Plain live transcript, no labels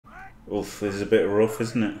Oof, this is a bit rough,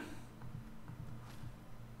 isn't it?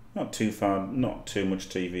 Not too far, not too much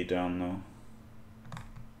TV down though.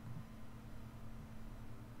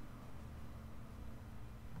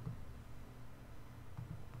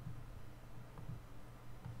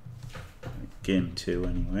 Game 2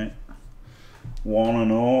 anyway.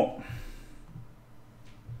 1-0.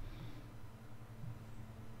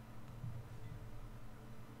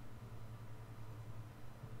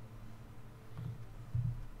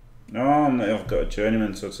 Oh, and I've got a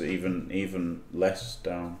journeyman, so it's even less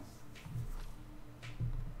down.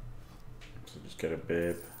 So just get a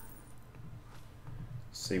babe.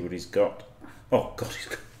 See what he's got. Oh god, he's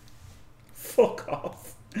got. Fuck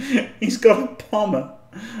off. He's got a Pommer.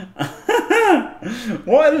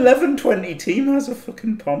 What 11-20 team has a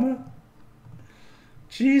fucking Pommer?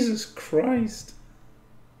 Jesus Christ.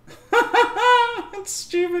 That's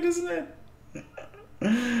stupid, isn't it?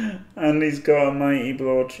 And he's got a mighty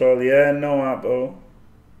blow troll. Yeah, no Appo.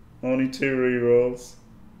 Only 2 rerolls.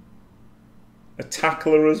 A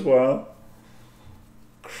tackler as well.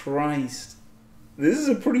 Christ. This is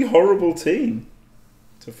a pretty horrible team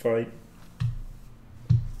to fight.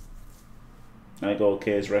 Like,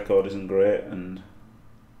 ok's record isn't great and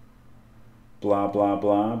blah blah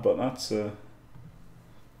blah, but that's a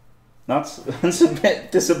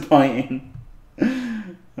bit disappointing.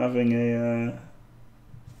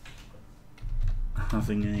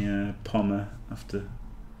 having a Pommer after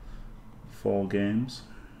 4 games.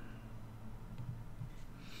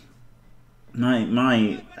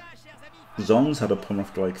 My Zongs had a Pommer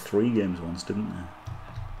after like 3 games once, didn't they?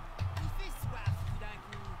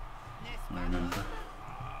 I remember.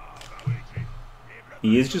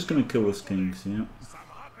 He is just going to kill this Kings, yeah.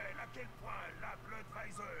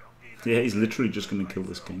 Yeah, he's literally just going to kill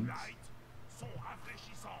this Kings.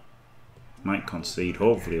 Might concede.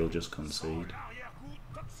 Hopefully he'll just concede.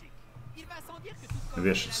 Maybe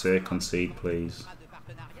I should say concede, please.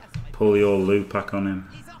 Pull the old Lupac on him.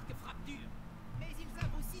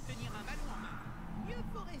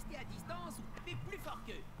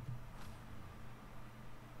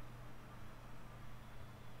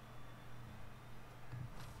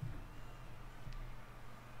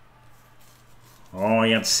 Oh,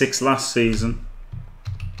 he had 6 last season.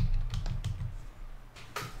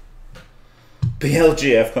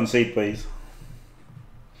 BLGF, concede please.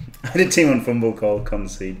 I had a team on Fumble called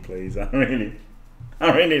Concede Please. I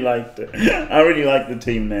really liked it. I really liked the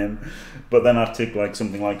team name. But then I took like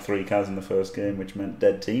something like 3 Ks in the first game, which meant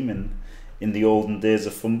dead team in the olden days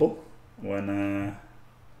of Fumble, when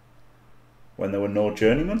there were no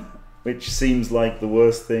journeymen, which seems like the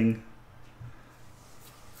worst thing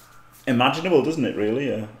imaginable, doesn't it,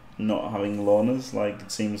 really? Not having loners, like,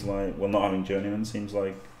 it seems like, well, not having journeymen seems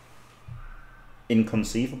like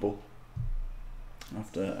inconceivable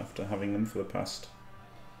after having them for the past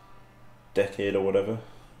decade or whatever.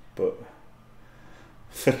 But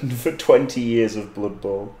for 20 years of Blood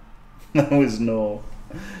Bowl, there was no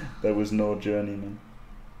journeyman.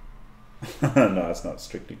 No, that's not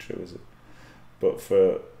strictly true, is it? But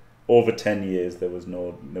for over 10 years there was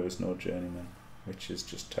no journeyman, which is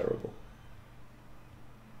just terrible.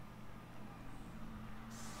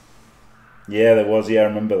 Yeah, there was. Yeah, I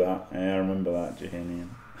remember that. Yeah, I remember that, Jahanian.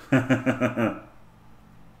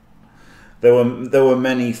 There were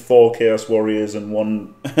many 4 Chaos Warriors and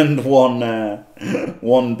one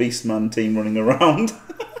Beastman team running around,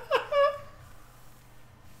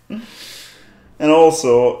 and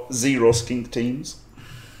also 0 skink teams.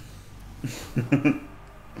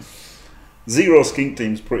 0 skink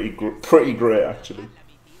teams, pretty great actually.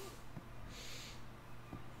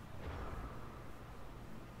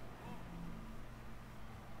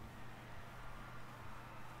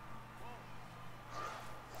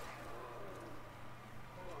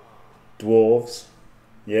 Dwarves,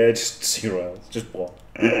 yeah, just 0 else, just 1.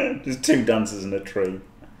 Just 2 dancers in a tree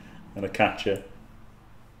and a catcher.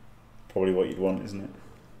 Probably what you'd want, isn't it?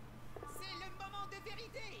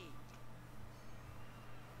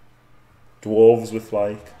 Dwarves with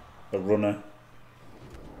like a runner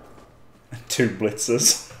and 2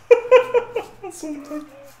 blitzers. Or something.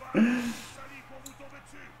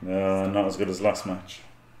 No, not as good as last match.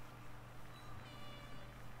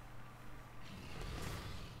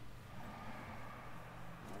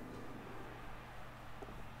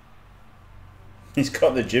 He's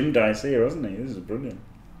got the gym dice here, hasn't he? This is brilliant.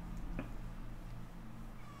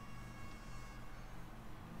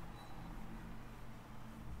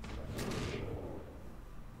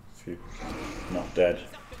 Phew. Not dead.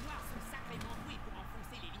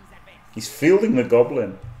 He's fielding the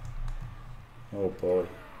goblin. Oh boy.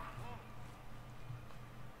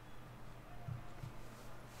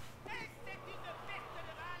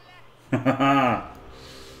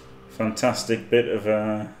 Fantastic bit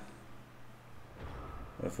of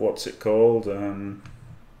what's it called?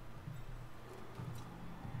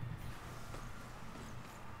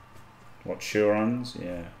 What, Shurans?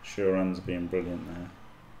 Yeah, Shurans being brilliant there.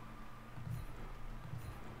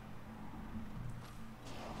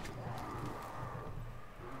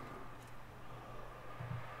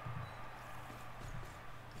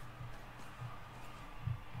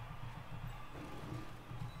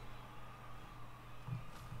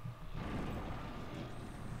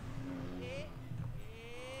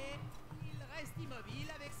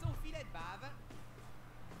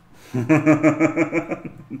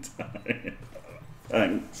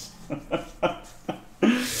 Thanks.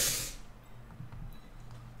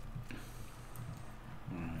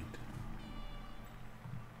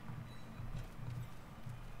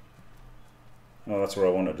 Oh, that's where I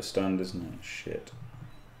wanted to stand, isn't it? Shit.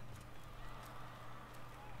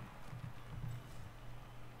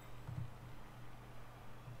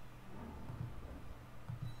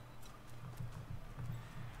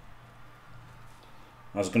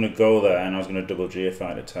 I was going to go there and I was going to double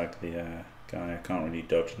GFI to tag the guy. I can't really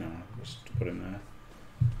dodge now. Just put him there.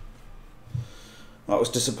 That was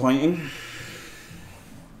disappointing.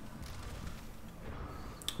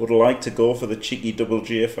 Would have liked to go for the cheeky double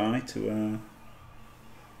GFI to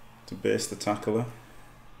base the tackler.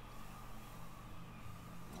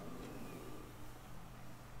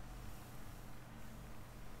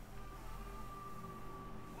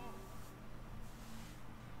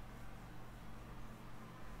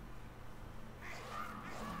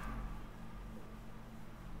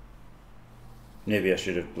 Maybe I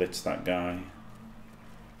should have blitzed that guy.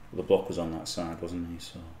 The block was on that side, wasn't he?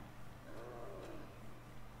 So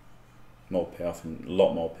more payoff, and a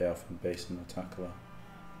lot more payoff in basing the tackler.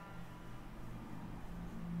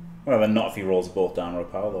 Well, then not if he rolls both down or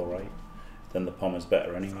power though, right? Then the Pommer's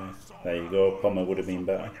better anyway. There you go, Pommer would have been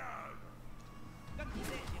better.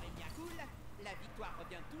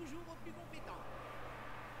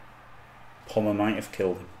 Pommer might have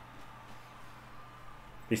killed him.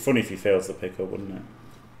 Be funny if he fails the pickup, wouldn't it?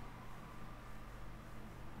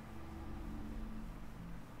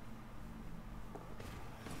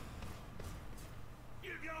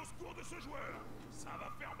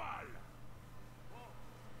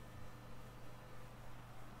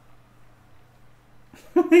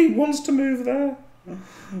 He wants to move there.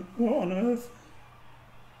 What on earth?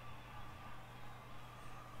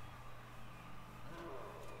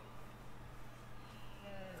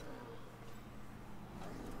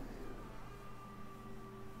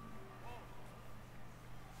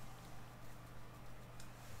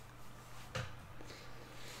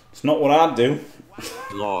 It's not what I'd do.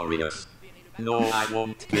 Glorious. No, I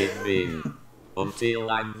won't give in until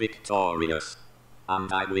I'm victorious.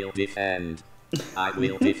 And I will defend. I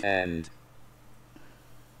will defend.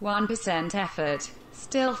 1% effort.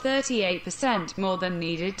 Still 38% more than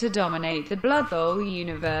needed to dominate the Blood Bowl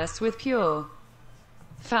universe with pure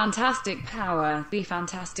fantastic power. Be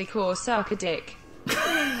fantastic or suck a dick.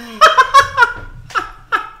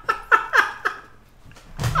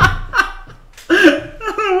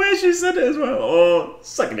 Where she said it as well. Oh,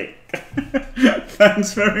 suck a dick.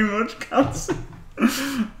 Thanks very much, Kelsey.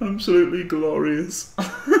 Absolutely glorious.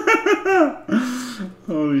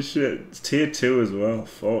 Holy shit. It's tier 2 as well.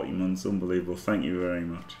 40 months. Unbelievable. Thank you very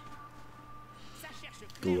much.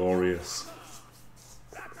 Glorious.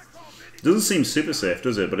 Doesn't seem super safe,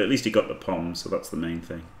 does it? But at least he got the pom, so that's the main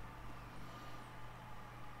thing.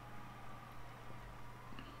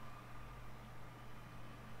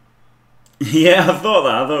 Yeah, I thought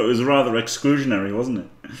that. I thought it was rather exclusionary, wasn't it?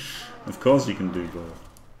 Of course you can do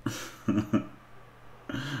both.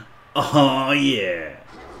 Oh, yeah.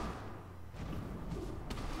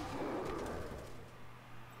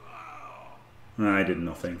 I did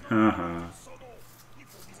nothing. Haha.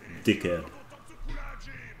 Dickhead.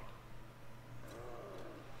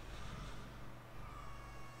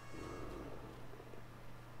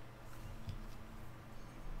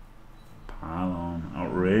 Pylon.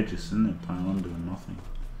 Outrageous, isn't it? Pylon doing nothing.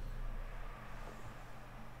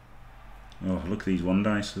 Oh, look at these one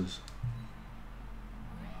dices.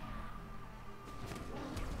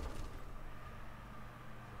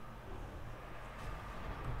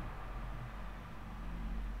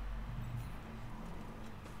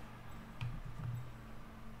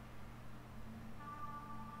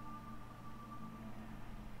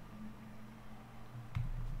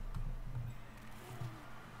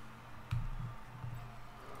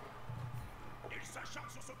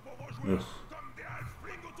 Ugh.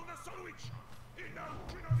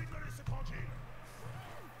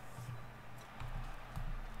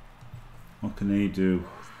 What can he do?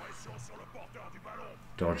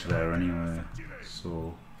 Dodge there anyway,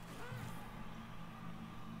 so...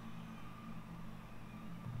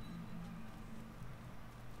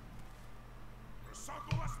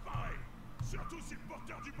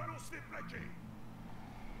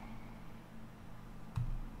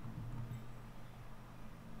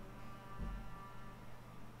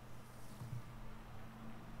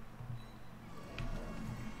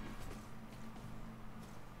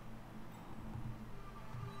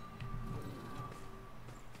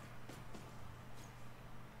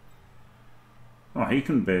 Oh, he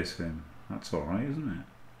can base him. That's alright, isn't it?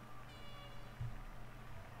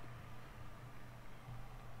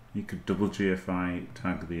 He could double GFI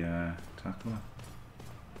tag the tackler.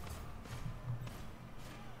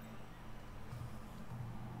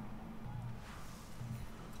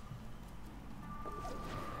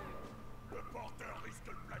 Le porteur risque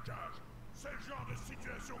le plaquage. C'est le genre de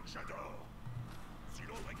situation que j'adore. Si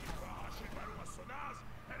l'autre équipe peut arracher le ballon à son as,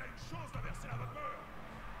 elle a une chance d'inverser la vapeur.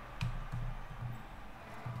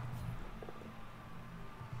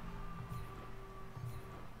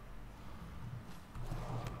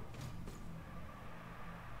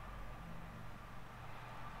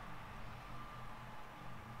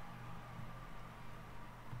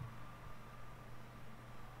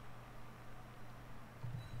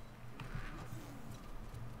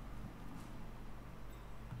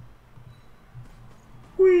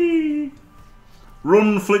 Whee!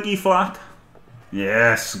 Run, Flicky Flack!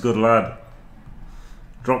 Yes, good lad.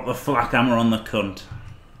 Drop the flak hammer on the cunt.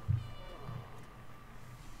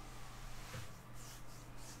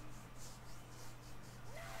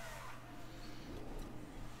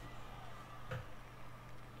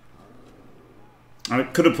 I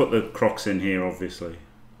could have put the Crocs in here, obviously.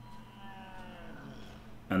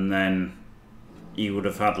 And then you would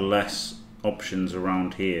have had less options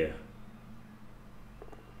around here.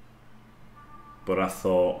 But I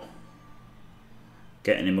thought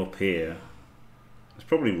getting him up here is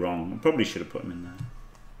probably wrong. I probably should have put him in there.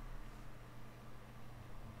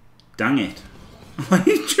 Dang it.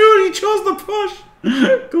 He chose the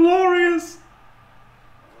push! Glorious!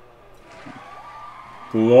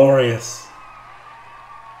 Glorious.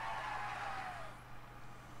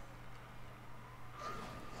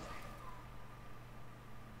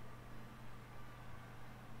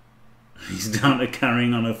 He's down to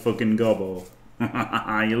carrying on a fucking gobble.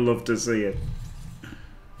 You love to see it.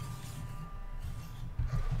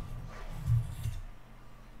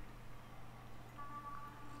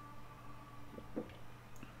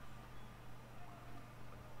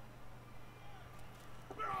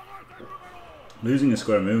 Losing a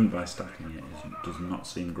square movement by stacking it does not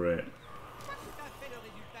seem great.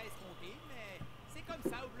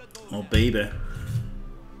 Oh baby.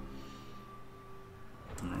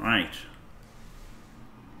 Alright.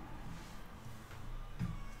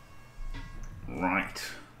 Right.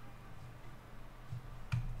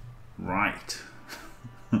 Right.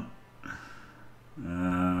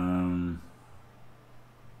 I'm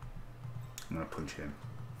gonna punch him.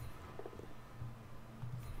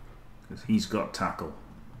 Because he's got tackle.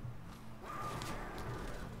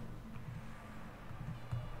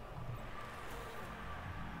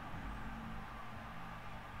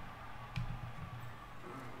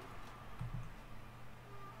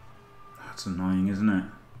 That's annoying, isn't it?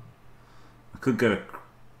 I could get a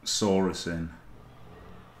Saurus in.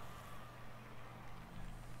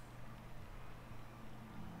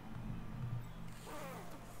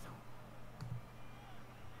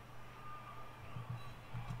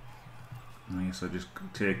 I guess I just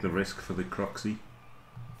take the risk for the Croxy.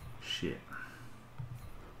 Shit.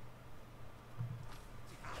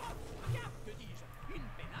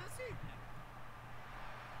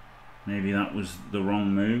 Maybe that was the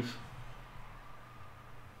wrong move.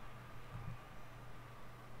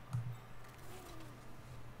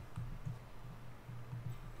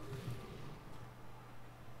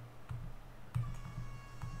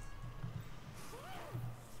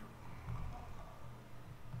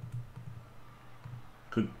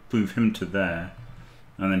 Could move him to there,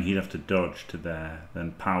 and then he'd have to dodge to there,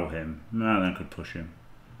 then pow him. No, then I could push him,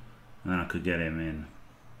 and then I could get him in.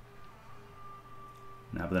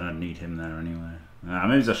 No, but then I'd need him there anyway.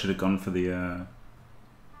 Maybe I should have gone for the. I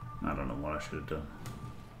don't know what I should have done.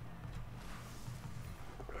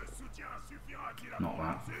 Not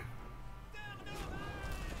that.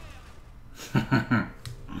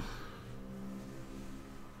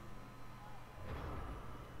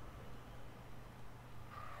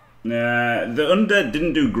 The undead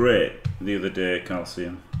didn't do great the other day,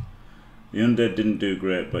 Calcium. The undead didn't do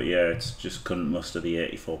great, but yeah, it's just couldn't muster the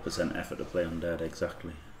 84% effort to play undead,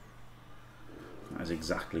 exactly. That is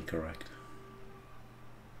exactly correct.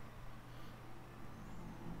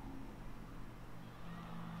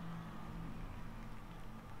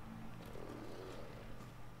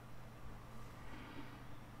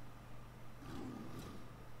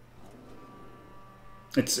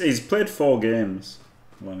 He's played 4 games.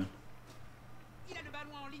 Well,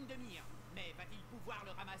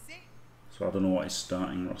 so I don't know what his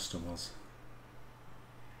starting roster was.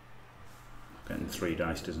 Getting 3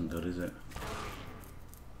 dice isn't good, is it?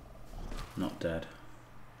 Not dead.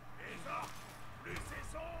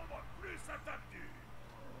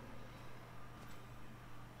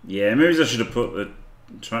 Yeah, maybe I should have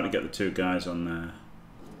tried to get the 2 guys on there,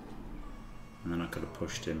 and then I could have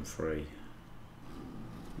pushed him free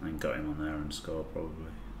and got him on there and score.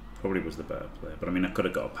 Probably was the better play. But I mean, I could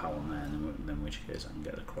have got a power on there, and then in which case I can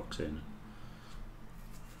get the Crocs in.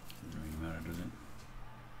 Doesn't really matter, does it?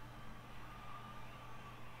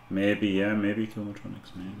 Maybe, yeah, maybe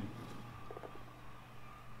Kilmatronics, maybe.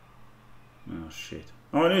 Oh shit!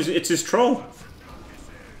 Oh, it's his troll.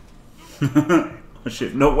 Oh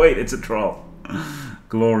shit! No, wait, it's a troll.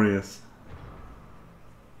 Glorious.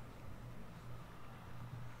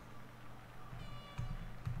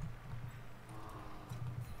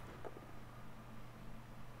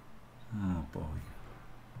 Oh boy.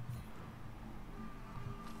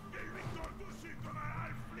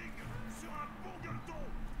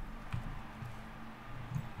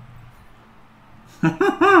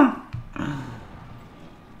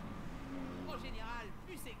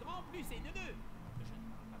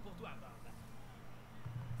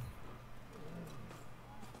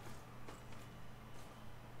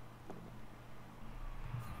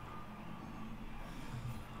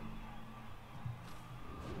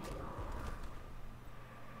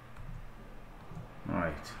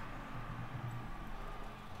 Right.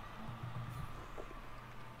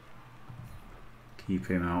 Keep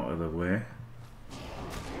him out of the way.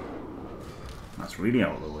 That's really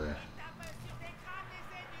out of the way.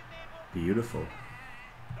 Beautiful.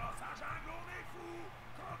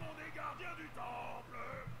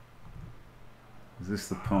 Is this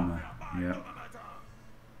the pommer? Yeah.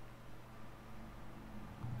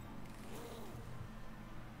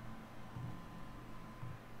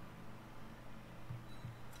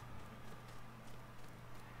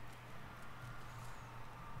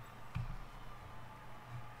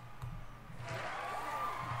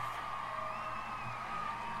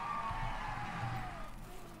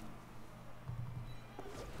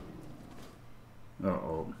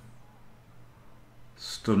 Uh-oh.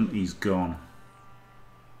 Stunty's gone.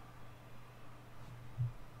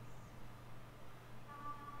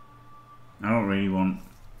 I don't really want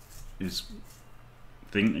his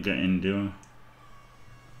thing to get in, do I?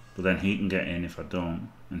 But then he can get in if I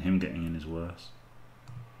don't, and him getting in is worse.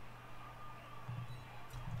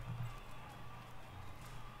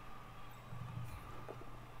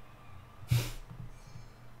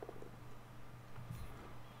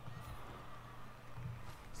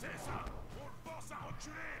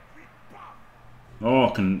 Oh,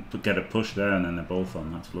 I can get a push there and then they're both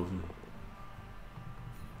on. That's lovely.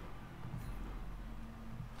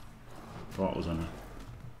 Thought it was on a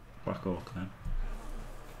Black Orc then.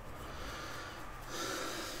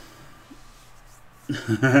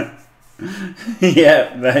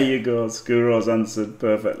 Yeah, there you go. Skuro's answered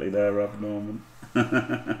perfectly there, Rav Norman. Is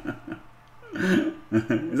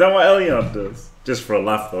that what Eliod does? Just for a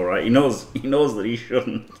laugh though, right? He knows that he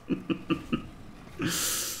shouldn't.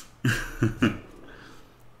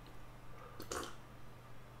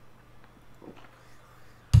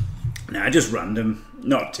 Nah, just random.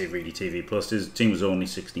 Not really TV plus. His team was only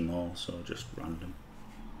 60 more, so just random.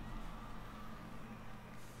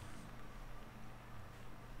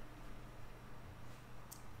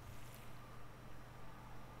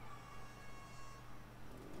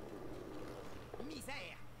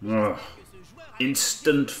 Oh,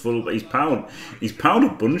 instant full. He's powered a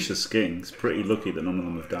bunch of skinks. Pretty lucky that none of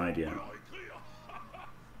them have died yet.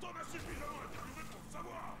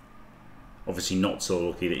 Obviously not so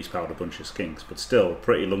lucky that he's powered a bunch of skinks, but still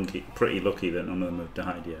pretty lucky that none of them have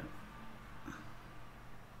died yet.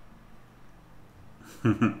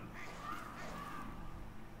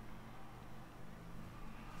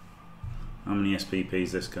 How many SPP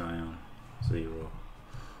is this guy on? 0.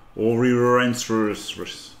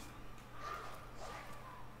 Orientrus.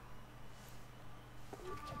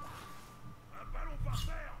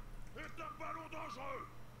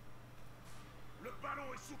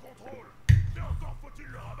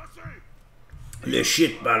 Le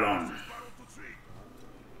shit ballon.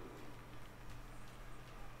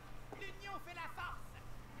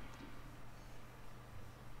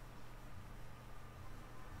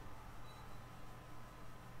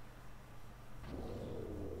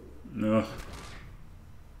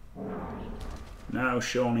 Now,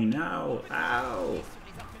 Shawnee, now! Ow!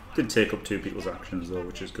 Did take up 2 people's actions though,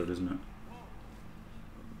 which is good, isn't it?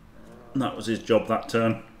 That was his job that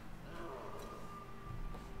turn.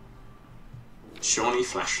 Shawnee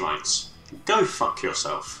flashlights. Go fuck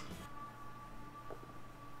yourself.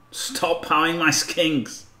 Stop powering my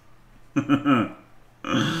skinks!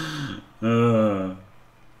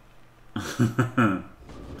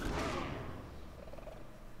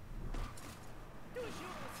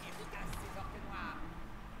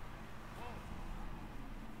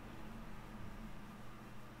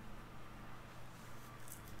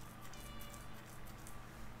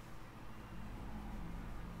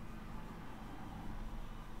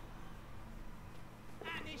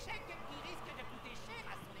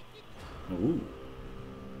 Ooh.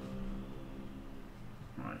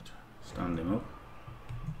 Right, stand him up.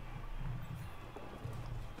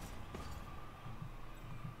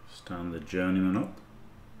 Stand the journeyman up.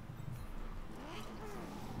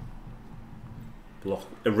 Block,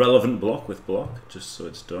 irrelevant block with block, just so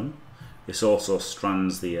it's done. This also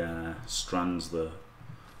strands the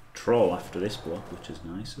troll after this block, which is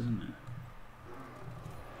nice, isn't it?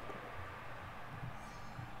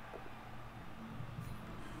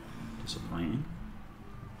 Disappointing.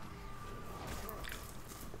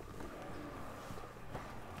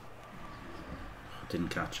 Didn't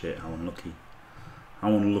catch it. How unlucky. How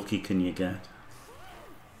unlucky can you get?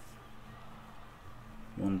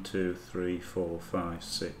 1, 2, 3, 4, 5,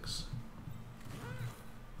 6.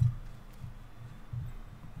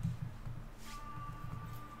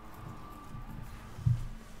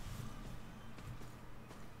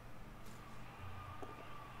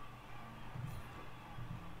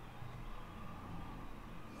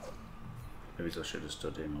 Maybe I should have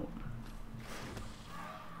stood him up.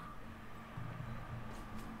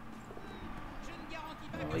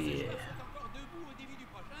 Oh yeah.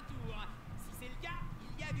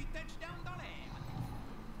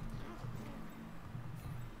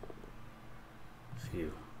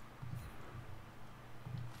 Phew.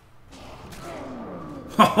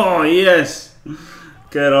 Oh yes!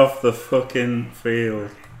 Get off the fucking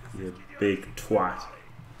field, you big twat.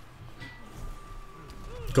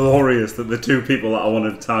 Glorious that the 2 people that I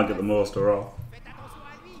wanted to target the most are off.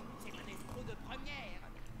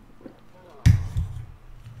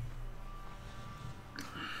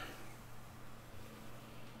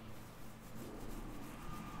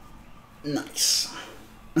 Nice.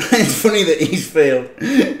 It's funny that he's failed.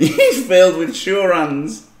 He's failed with sure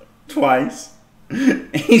hands twice.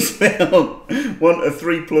 He's failed a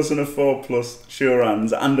 3+ and a 4+ sure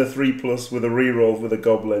hands and a 3+ with a reroll with a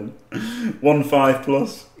goblin. 1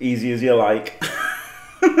 5+, easy as you like.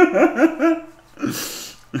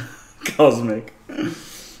 Cosmic.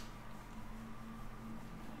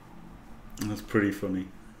 That's pretty funny.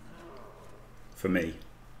 For me.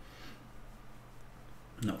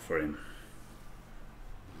 Not for him.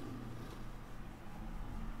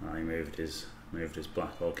 Oh, he moved his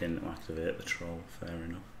Black Hawk in to activate the troll, fair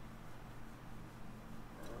enough.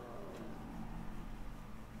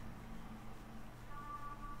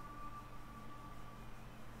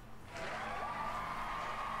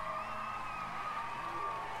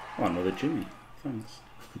 Oh, another Jimmy, thanks.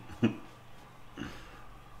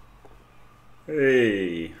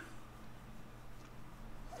 Hey!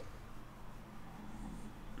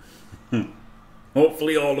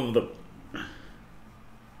 Hopefully all of them.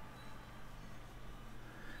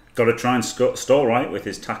 Got to try and stall right with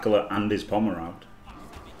his tackler and his pommer out.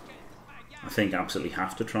 I think absolutely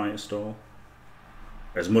have to try a stall.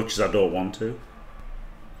 As much as I don't want to.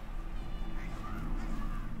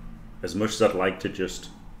 As much as I'd like to just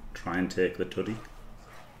try and take the tuddy.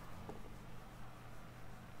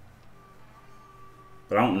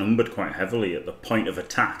 They're outnumbered quite heavily at the point of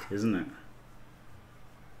attack, isn't it?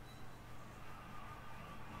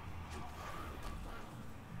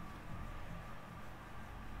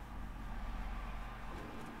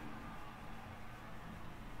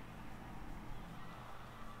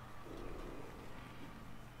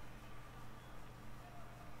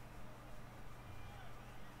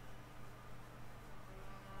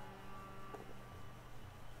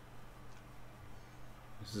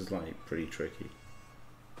 This is like pretty tricky.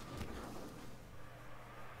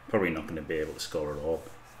 Probably not going to be able to score at all.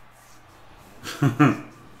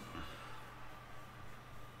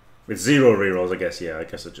 With 0 rerolls, I guess, yeah, I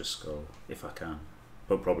guess I'll just score if I can.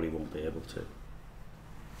 But probably won't be able to.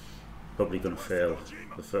 Probably going to fail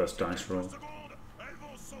the first dice roll.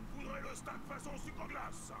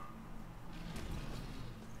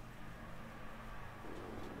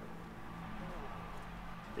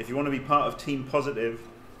 If you want to be part of Team Positive,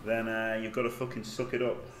 then you've got to fucking suck it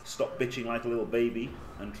up. Stop bitching like a little baby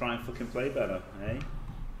and try and fucking play better, eh?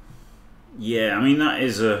 Yeah, I mean, that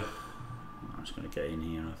is a... I'm just going to get in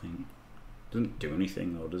here, I think. Doesn't do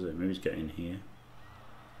anything though, does it? Maybe just get in here.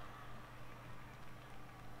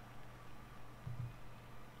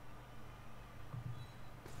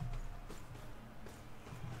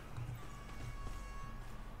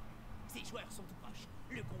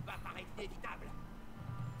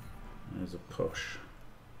 There's a push.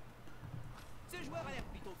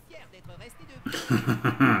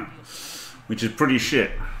 Which is pretty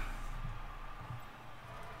shit.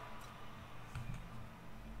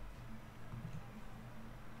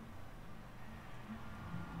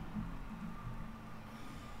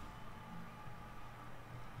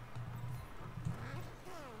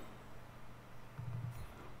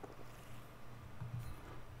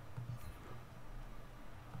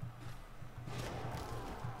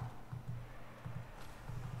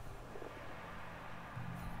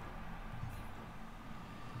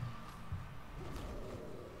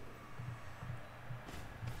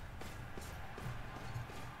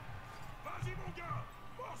 Vas-y mon gars,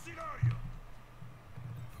 morcis l'œil.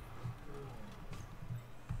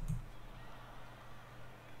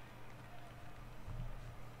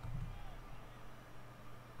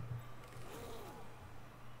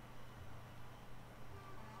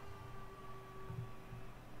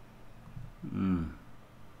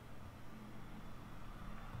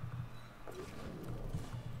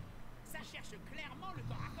 Ça cherche clairement le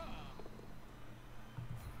corps à corps.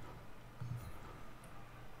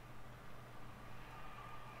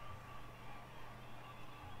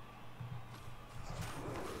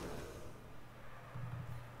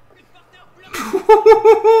 Le porteur bloque.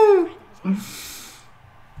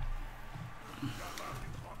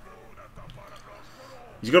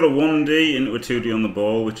 He's got a 1D into a 2D on the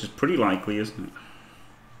ball, which is pretty likely, isn't it?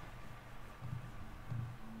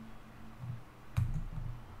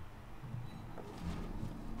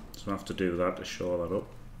 So I have to do that to shore that up.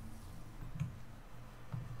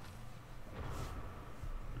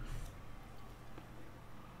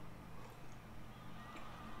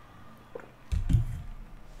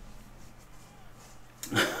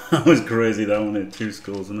 That was crazy, that one had 2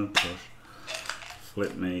 skulls and a push.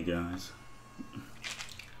 Flip me, guys.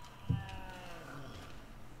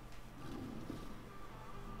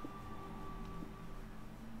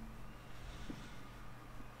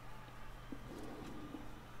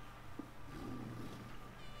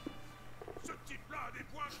 Ce type-là a des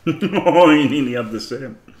points. Oh, he nearly had the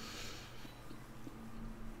same.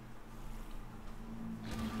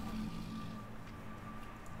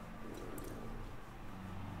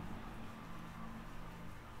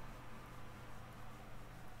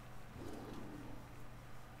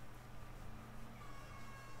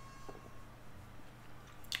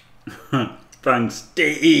 Thanks,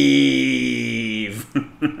 Steve.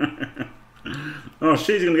 Oh,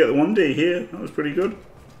 she's gonna get the 1D here. That was pretty good.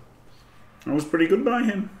 That was pretty good by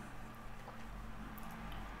him.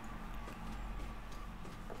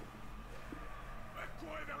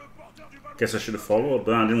 Guess I should have followed,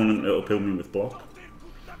 but I didn't want him to uphill me with block.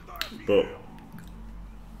 But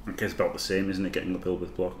I guess about the same, isn't it? Getting uphill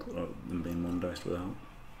with block than being 1-diced without.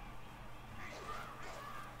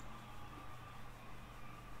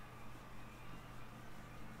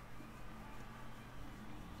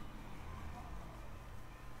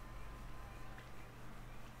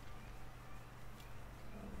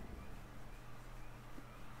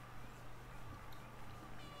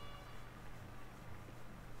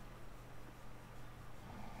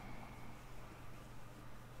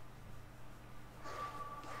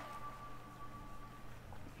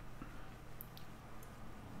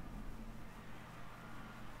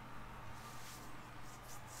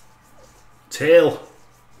 Tail.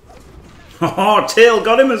 Oh, Tail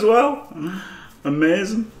got him as well.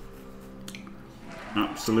 Amazing.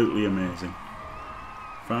 Absolutely amazing.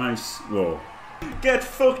 5. Whoa. Get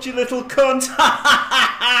fucked, you little cunt.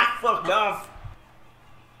 Fuck off.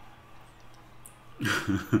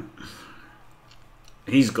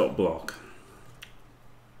 He's got block.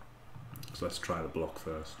 So let's try the block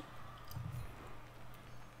first.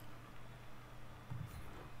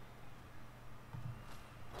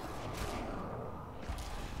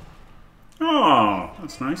 Oh,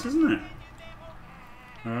 that's nice, isn't it?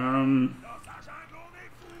 I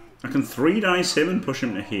can 3-dice him and push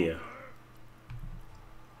him to here.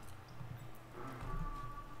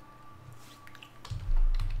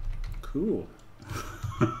 Cool.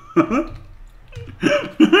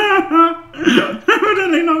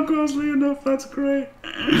 Evidently not costly enough, that's great.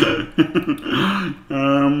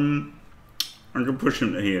 I could push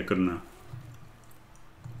him to here, couldn't I?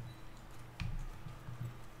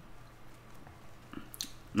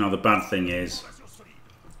 Now the bad thing is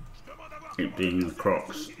it being the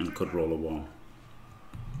Crocs and could roll a 1.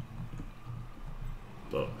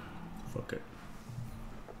 But fuck it.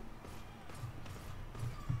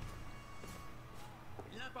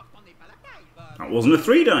 That wasn't a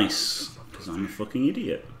 3 dice, because I'm a fucking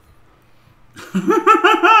idiot.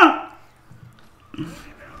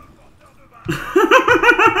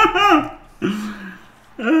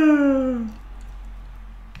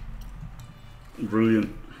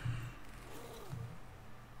 Brilliant.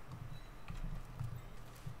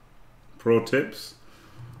 Pro tips: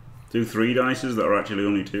 do 3 dices that are actually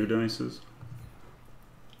only 2 dices.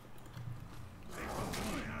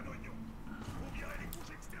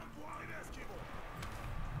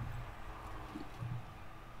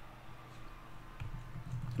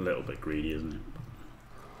 A little bit greedy, isn't it?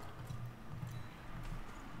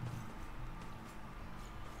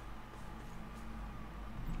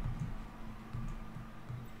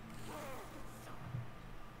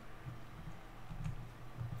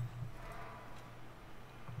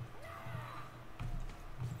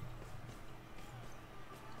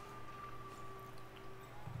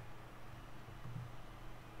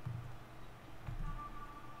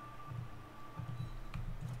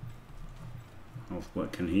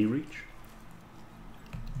 What can he reach?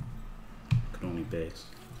 Can only base.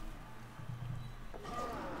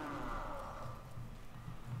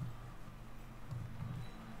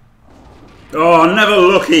 Oh, never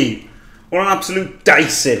lucky! What an absolute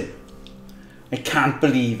dicing! I can't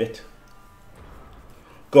believe it.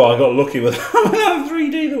 God, I got lucky with that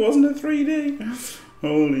 3D. There wasn't a 3D.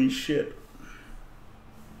 Holy shit.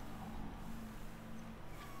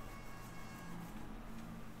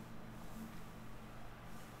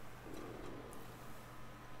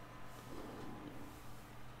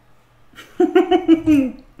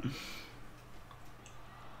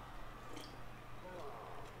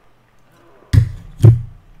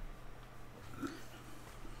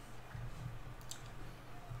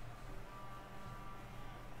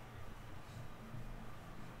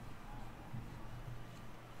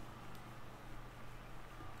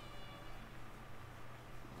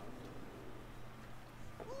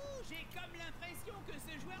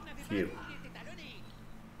 Phew.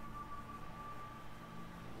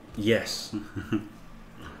 Yes.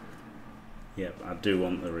 Yep, I do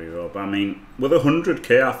want the reroll, but I mean, with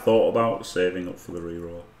 100k I thought about saving up for the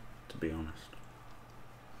reroll, to be honest.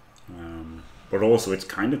 But also it's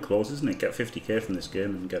kind of close, isn't it? Get 50k from this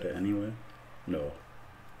game and get it anyway. No.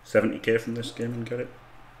 70k from this game and get it.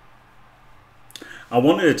 I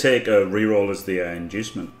wanted to take a reroll as the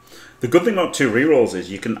inducement. The good thing about 2 rerolls is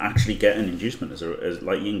you can actually get an inducement as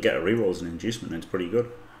like you can get a reroll as an inducement, and it's pretty good.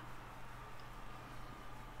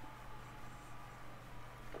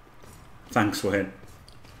 Thanks, Wayne.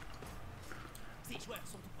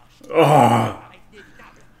 Oh!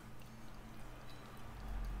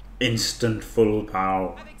 Instant full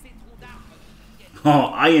power. Oh,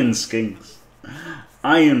 iron skinks.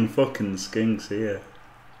 Iron fucking skinks here.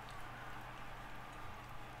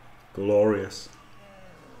 Glorious.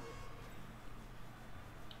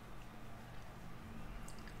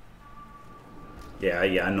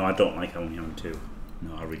 Yeah, no, I don't like only having 2.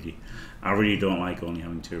 No, I really don't like only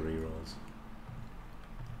having 2 rerolls.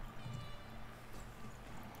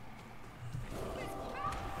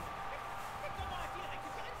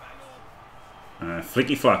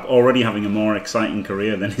 Flicky Flap already having a more exciting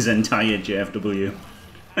career than his entire JFW.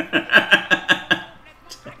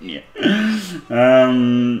 Yeah.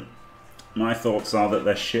 My thoughts are that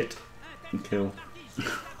they're shit and kill.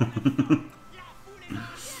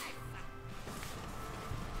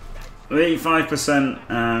 85%,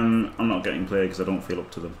 I'm not getting played because I don't feel up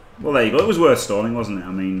to them. Well, there you go. It was worth stalling, wasn't it?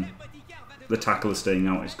 I mean, the tackler staying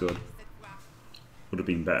out is good. Would have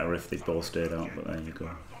been better if they both stayed out, but there you go.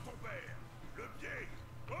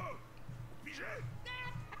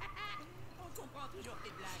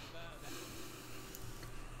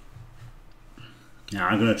 Yeah,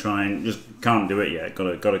 I'm gonna try and just can't do it yet.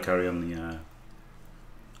 Gotta carry on the.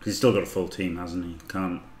 Cause he's still got a full team, hasn't he?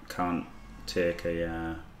 Can't take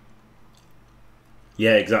a.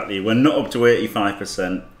 Yeah, exactly. We're not up to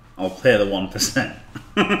 85%. I'll play the 1%.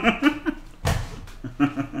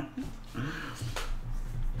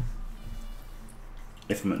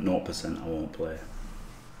 If I'm at 0%, I won't play.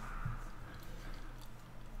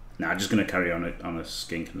 Nah, I'm just gonna carry on a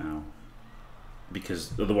skink now.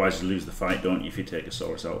 Because otherwise you lose the fight, don't you, if you take a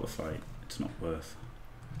Saurus out of the fight. It's not worth.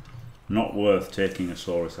 Not worth taking a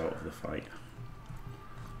Saurus out of the fight.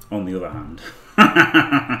 On the other hand.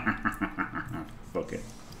 Fuck it.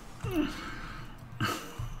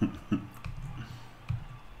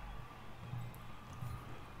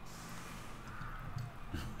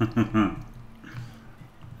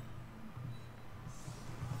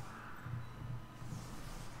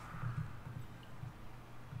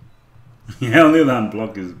 Yeah, on the other hand,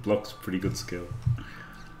 block's pretty good skill.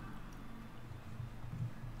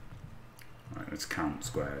 Right, let's count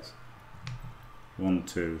squares. 1,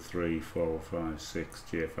 2, 3, 4, 5, 6,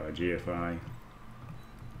 GFI, GFI.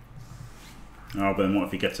 Oh, but then what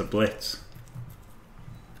if he gets a blitz?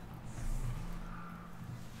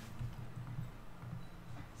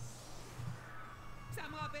 Ça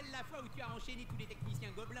me rappelle la fois où tu as enchaîné tous les techniciens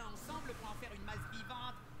gobelins ensemble pour en faire une masse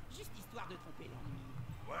vivante, juste histoire de tromper l'ennui.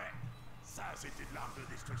 Ouais, ça c'était de l'arme de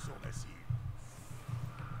destruction massive.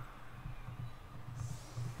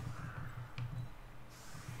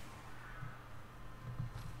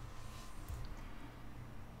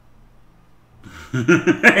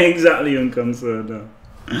 Exactly unconcerned.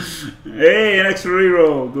 Hey, an extra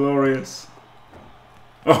reroll, glorious.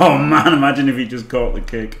 Oh man, imagine if he just caught the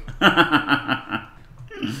kick.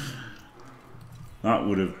 That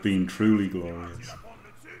would have been truly glorious.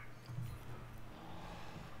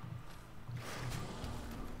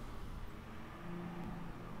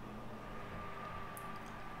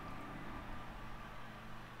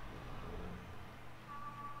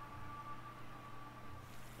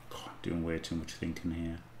 God, doing way too much thinking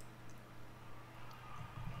here.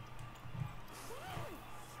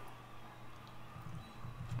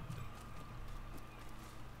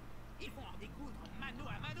 Ils vont en découdre mano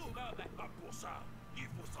à mano, Bob. Pas pour ça. Il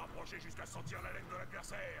faut se rapprocher jusqu'à sentir la laine de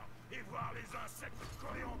l'adversaire et voir les insectes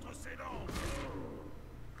coller entre ses dents.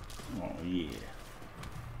 Oh yeah.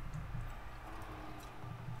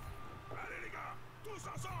 Allez les gars, tous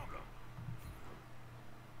ensemble.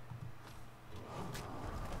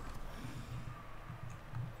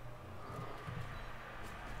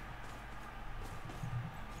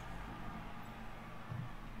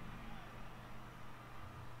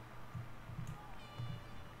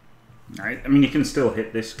 I mean, you can still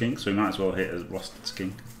hit this skink, so we might as well hit a rusted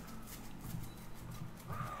skink.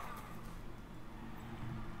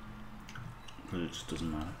 But it just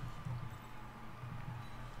doesn't matter.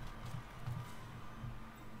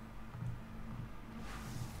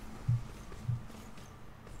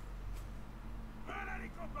 Voilà les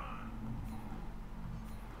copains.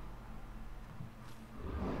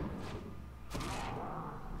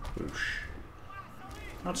 Whoosh.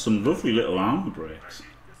 That's some lovely little armor breaks.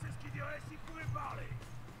 C'est ce qu'il dirait s'il pouvait parler.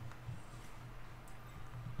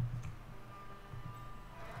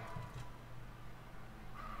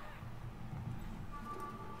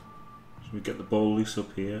 Should we get the ball loose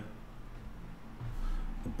up here?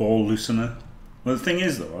 The ball loosener. Well, the thing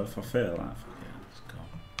is, though, if I fail that, let's go.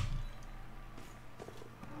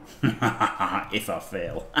 If I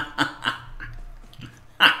fail.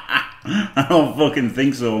 I don't fucking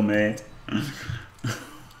think so, mate.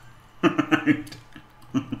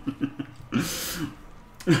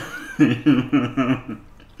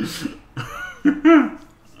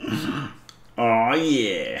 Oh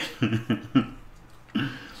yeah.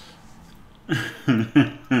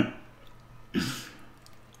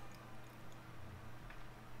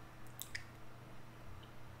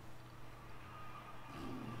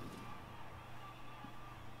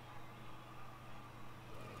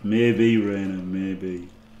 Maybe, Raina, maybe.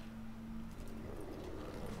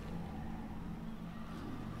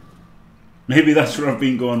 Maybe that's where I've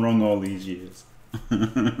been going wrong all these years.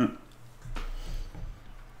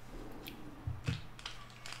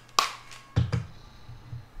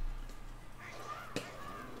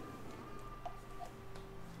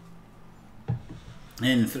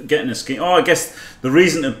 And getting a skin. Oh, I guess the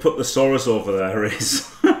reason to put the Saurus over there is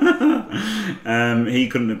he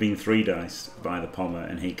couldn't have been 3-diced by the Pommer,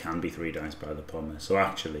 and he can be 3-diced by the Pommer. So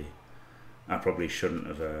actually, I probably shouldn't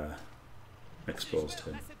have exposed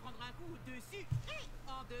him. Va se prendre un coup dessus et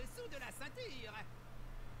en dessous de la ceinture.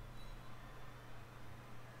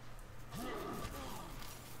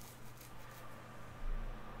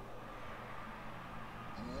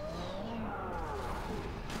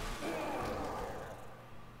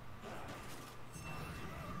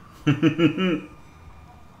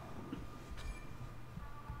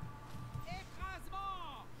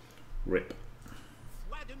 Écrasement. Rip.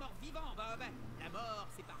 Sois de mort vivant, Bob. La mort,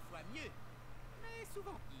 c'est parfois mieux, mais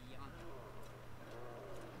souvent pire.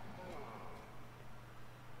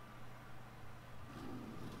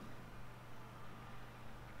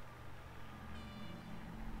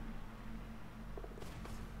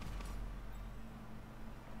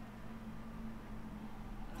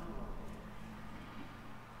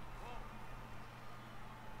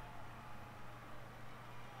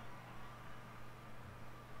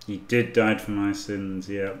 He did die for my sins,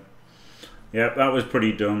 yeah. Yeah, that was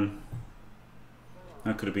pretty dumb.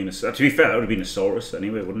 That could have been a... To be fair, that would have been a Saurus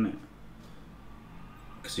anyway, wouldn't it?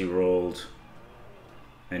 Because he rolled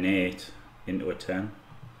an 8 into a 10.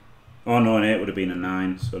 Oh no, an 8 would have been a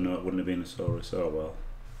 9, so no, it wouldn't have been a Saurus. Oh well.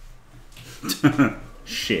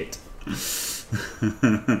 Shit.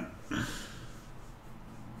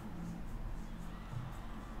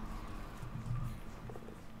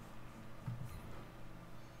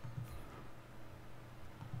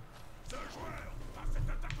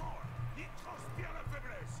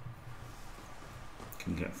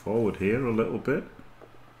 Can get forward here a little bit.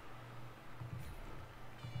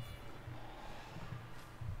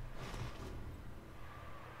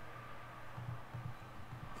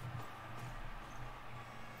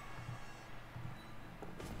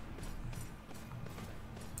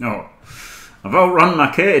 No, I've outrun my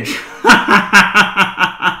cage.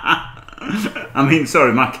 I mean,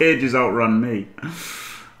 sorry, my cage has outrun me.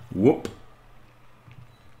 Whoop.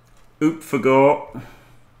 Oop for go.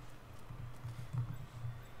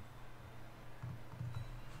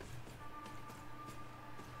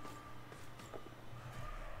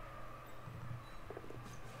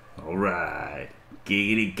 Alright.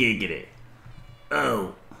 Giggity giggity.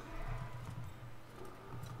 Oh.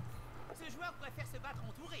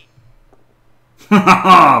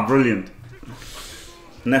 Brilliant.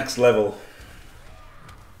 Next level.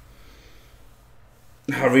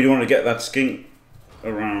 I really want to get that skink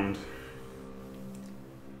around.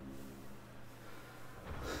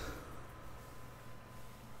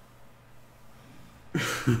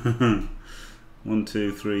 One,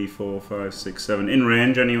 two, three, 4, 5, 6, 7. In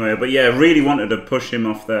range anyway. But yeah, really wanted to push him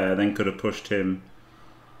off there. Then could have pushed him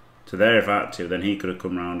to there if I had to. Then he could have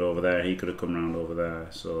come round over there. He could have come round over there.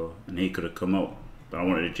 So, and he could have come up. But I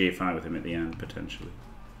wanted a G5 with him at the end, potentially.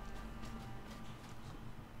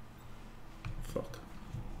 Fuck.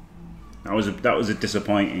 That was a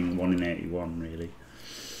disappointing 1 in 81, really.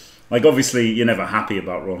 Like, obviously, you're never happy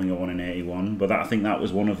about rolling a 1 in 81, but I think that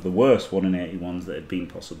was one of the worst 1 in 81s that had been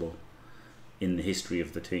possible in the history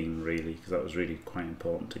of the team, really, because that was really quite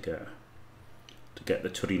important to get the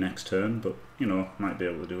tutty next turn, but, you know, might be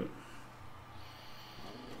able to do it.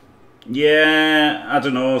 Yeah, I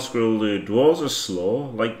don't know, Squirrel Dude. Dwarves are slow.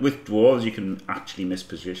 Like, with dwarves, you can actually miss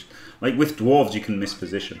position. Like, with dwarves, you can miss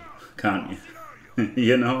position, can't you?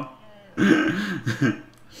 You know?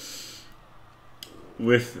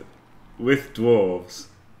 With dwarves,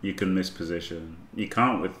 you can miss position. You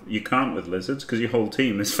can't with lizards because your whole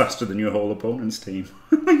team is faster than your whole opponent's team.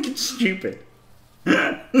 Like, it's stupid.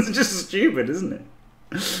 It's just stupid, isn't it?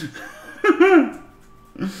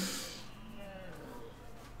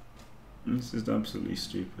 This is absolutely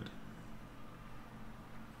stupid.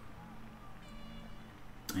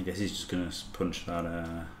 I guess he's just gonna punch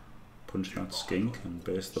that skink and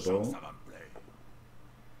base the ball.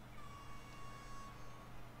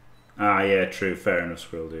 Ah, yeah, true. Fair enough,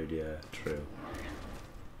 Squirrel Dude. Yeah, true.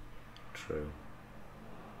 True.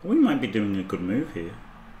 We might be doing a good move here.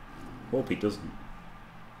 Hope he doesn't.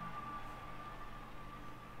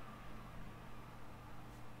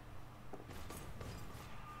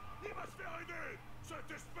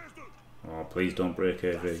 Oh, please don't break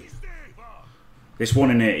AV. This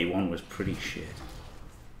 1 in 81 was pretty shit.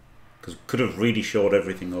 Because could have really shored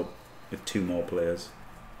everything up with 2 more players.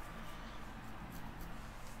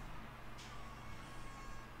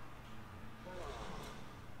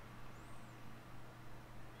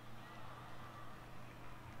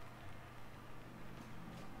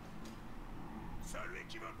 Celui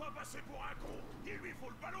qui veut pas passer pour un con, il lui faut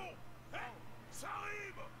le ballon. Hey, ça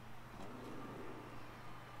arrive.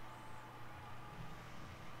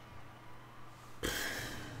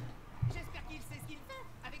 J'espère qu'il sait ce qu'il fait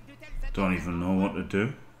avec de telles Don't even know what to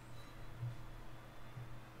do.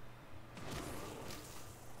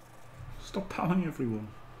 Stop palling everyone.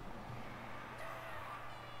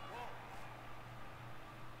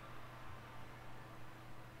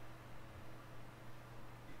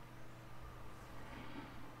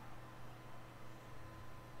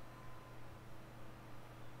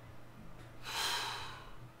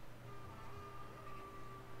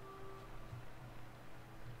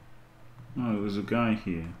 Oh, there was a guy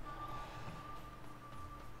here.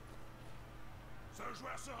 Ce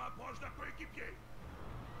joueur se rapproche d'un coéquipier.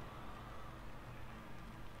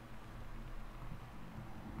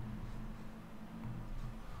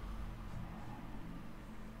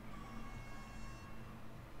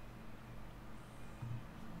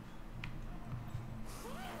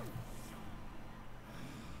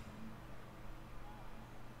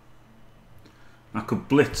 I could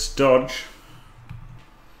blitz dodge.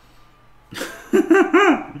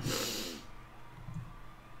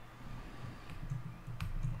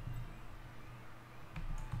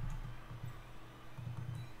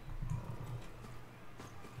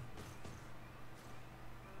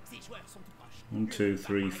 1, 2,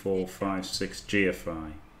 3, 4, 5, 6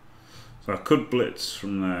 GFI. So I could blitz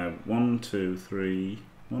from there. 1, 2, 3,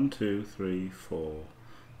 1, 2, 3, 4,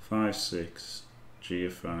 5, 6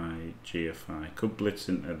 GFI, GFI. Could blitz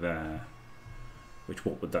into there. Which,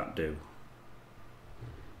 what would that do?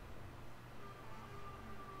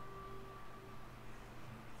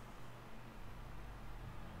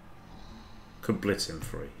 Could blitz him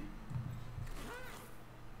free.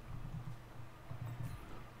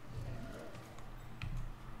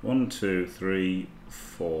 One, 2, 3,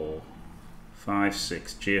 4, 5,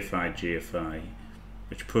 6 GFI, GFI,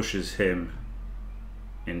 which pushes him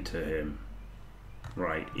into him.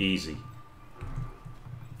 Right, easy.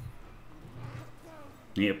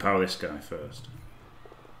 Need to power this guy first.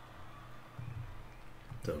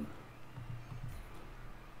 Done.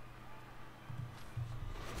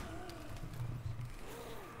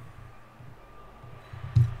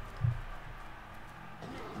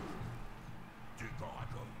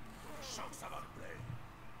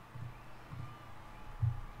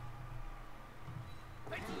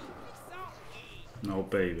 Oh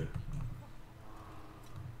baby.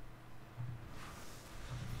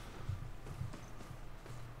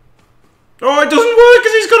 Oh, it doesn't work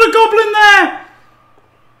because he's got a goblin there!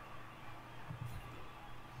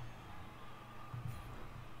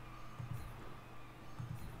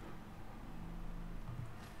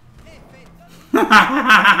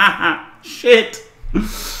 Shit!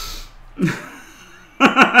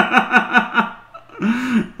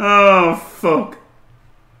 Oh, fuck.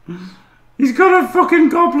 He's got a fucking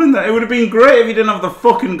goblin there. It would have been great if he didn't have the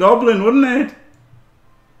fucking goblin, wouldn't it?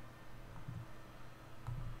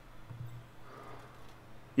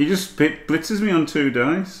 He just blitzes me on 2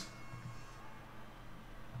 dice.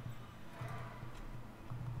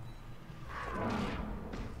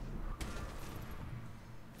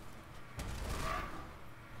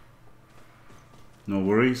 No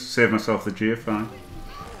worries. Save myself the GFI.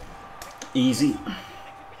 Easy.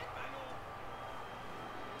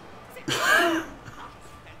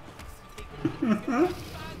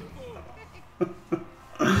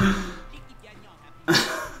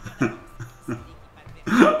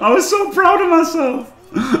 I was so proud of myself.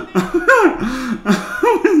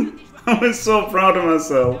 I was so proud of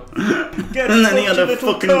myself. And then he had a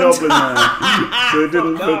fucking goblin there. So it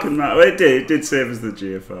didn't fucking matter. Well, it did save us the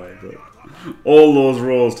GFI, but all those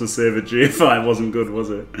rolls to save a GFI wasn't good, was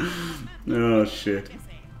it? Oh shit.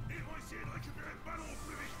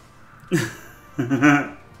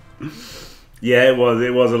 Yeah, it was.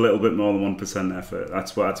 It was a little bit more than 1% effort.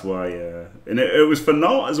 That's why. And it was for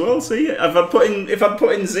naught as well. See, if I'd put in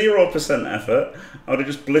 0% effort, I would have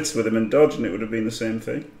just blitzed with him and dodged, and it would have been the same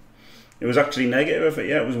thing. It was actually negative effort.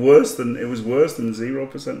 Yeah, it was worse than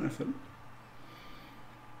 0% effort.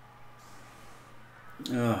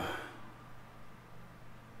 Oh.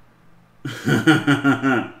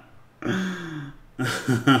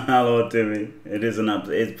 Hello, Timmy.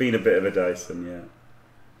 It's been a bit of a Dyson, yeah.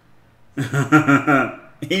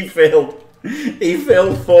 He failed 4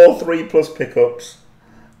 3+ pickups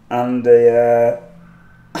and 2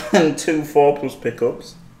 4+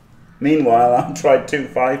 pickups. Meanwhile, I tried 2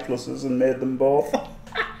 5+s and made them both.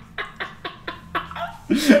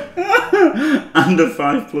 And a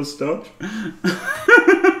 5+ dodge.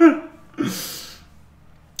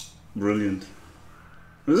 Brilliant.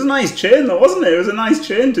 It was a nice chain though, wasn't it? It was a nice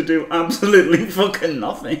chain to do absolutely fucking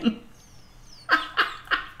nothing.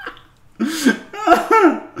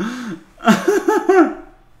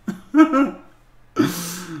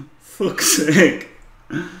 Fuck's sake.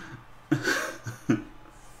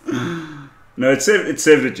 No, it saved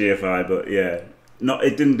the GFI, but yeah,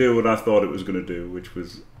 it didn't do what I thought it was going to do, which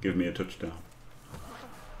was give me a touchdown.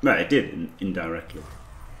 No, it did indirectly.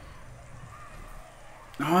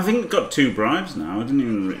 Oh, I think it got 2 bribes now. I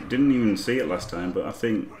didn't even see it last time, but I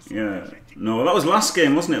think yeah. No, that was last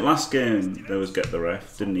game, wasn't it? Last game there was get the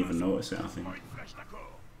ref. Didn't even notice it. I think.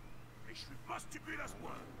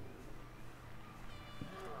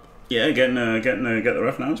 Yeah, getting get the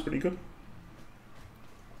ref now is pretty good.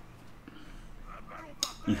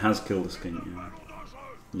 He has killed a skink. Yeah.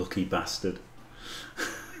 Lucky bastard.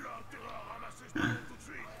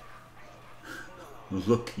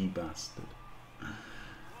 Lucky bastard.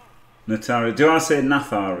 Natariel. Do I say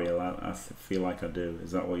Nathariel? I feel like I do.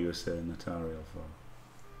 Is that what you were saying Natariel for?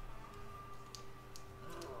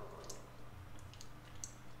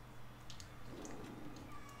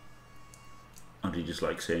 Or do you just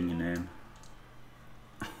like saying your name?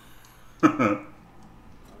 Oh,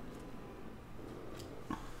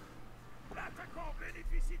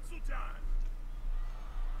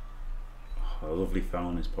 a lovely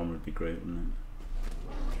faun is Pom would be great, wouldn't it?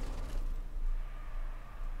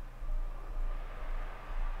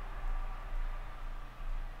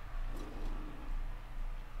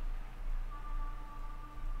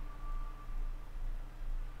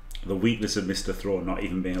 The weakness of Mr. Throw, not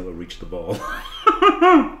even being able to reach the ball.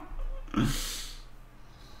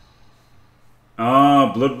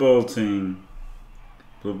 Ah, Blood Bowl team.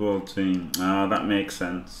 Blood Bowl team. Ah, that makes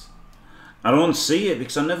sense. I don't see it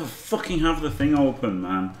because I never fucking have the thing open,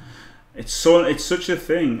 man. It's such a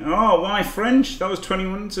thing. Oh, why French? That was 20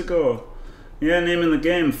 minutes ago. Yeah, name in the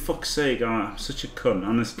game. Fuck's sake, I'm such a cunt.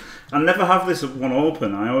 Honest, I never have this one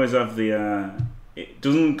open. I always have the. It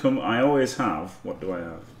doesn't come. I always have. What do I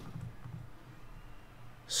have?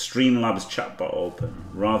 Streamlabs chatbot open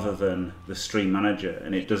rather than the Stream Manager,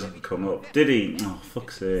 and it doesn't come up. Did he? Oh,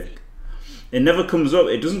 fuck's sake! It never comes up.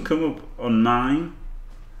 It doesn't come up on mine.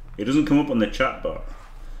 It doesn't come up on the chatbot.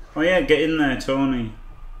 Oh yeah, get in there, Tony.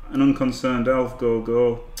 An unconcerned elf. Go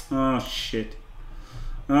go. Oh shit.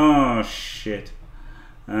 Oh shit.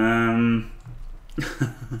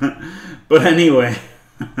 But anyway,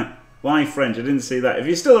 why French? I didn't see that. If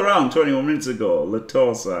you're still around 21 minutes ago, Le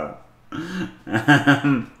Torsa.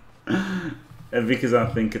 Because I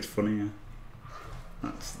think it's funnier.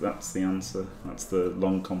 That's the answer. That's the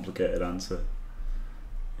long, complicated answer.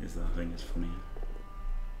 Is that I think it's funnier.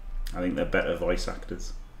 I think they're better voice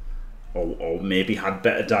actors, or maybe had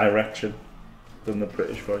better direction than the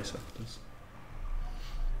British voice actors.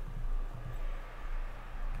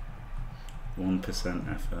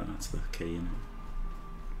 1% effort. That's the key. Isn't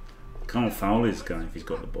it? Can't foul this guy if he's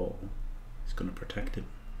got the ball. He's going to protect him.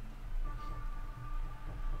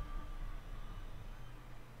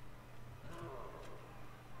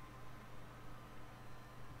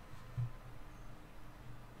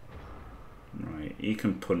 Right, he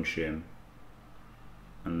can punch him,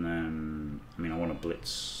 and then I mean I want to blitz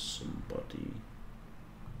somebody.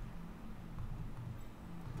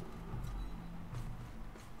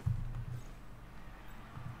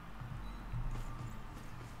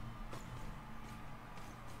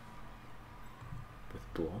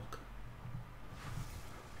 With block.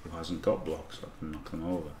 Who hasn't got blocks, so I can knock them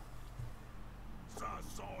over.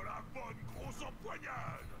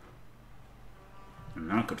 And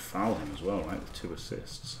now I could foul him as well, right, with 2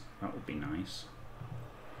 assists. That would be nice.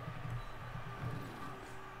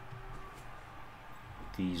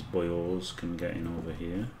 These boyos can get in over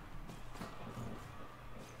here.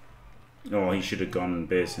 Oh, he should have gone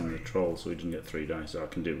basing the troll so he didn't get 3 dice. So I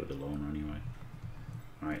can do it with the loner anyway.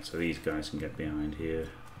 Right, so these guys can get behind here.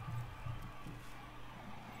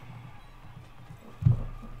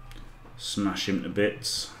 Smash him to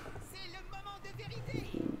bits.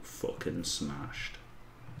 Ooh, fucking smashed.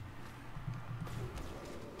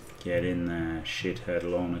 Get in there, shithead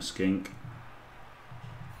loner skink.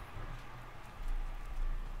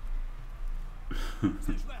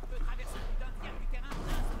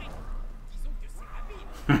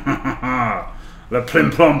 Le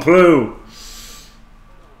plim plom plou.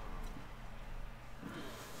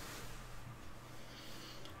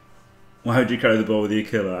 Why would you carry the ball with your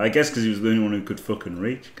killer? I guess because he was the only one who could fucking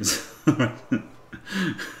reach.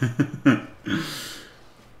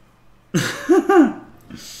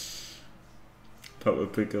 Papa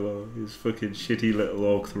Piccolo, his fucking shitty little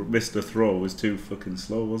orc Mr. Throw was too fucking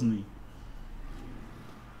slow, wasn't he?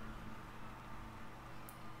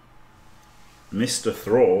 Mr.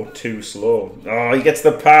 Throw, too slow. Oh, he gets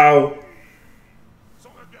the pow!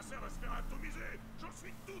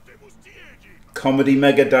 Comedy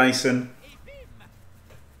Mega Dyson.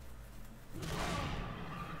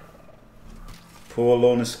 Poor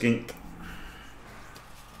loner skink.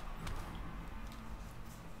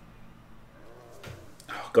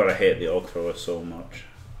 Oh, God, I hate the orc thrower so much.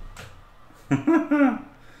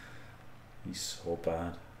 He's so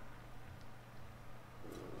bad.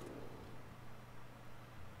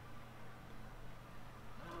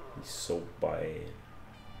 He's so bad.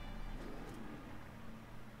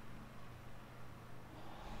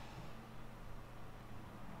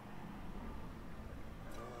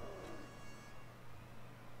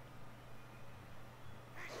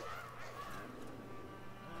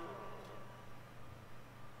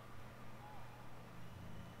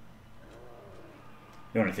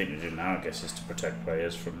 The only thing to do now, I guess, is to protect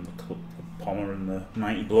players from the Pommer and the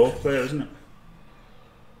Mighty Blow player, isn't it?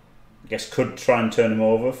 I guess could try and turn him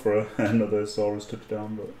over for another Saurus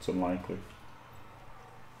touchdown, but it's unlikely.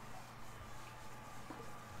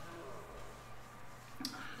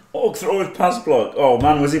 Orc thrower's pass block. Oh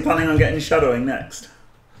man, was he planning on getting shadowing next?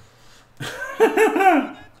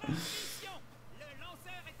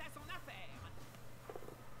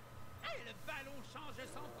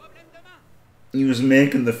 He was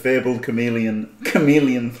making the fabled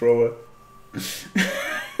chameleon thrower.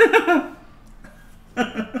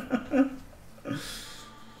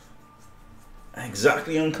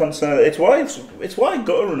 Exactly, unconcerned. It's why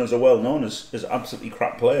gutter runners are well known as absolutely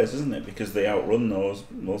crap players, isn't it? Because they outrun those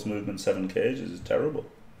movement 7 cages. It's terrible.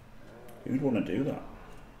 Who'd want to do that?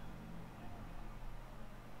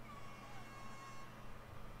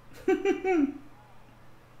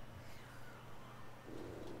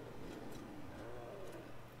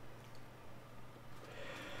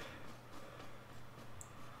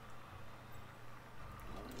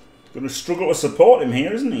 Going to struggle to support him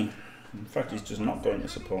here, isn't he? In fact, he's just not going to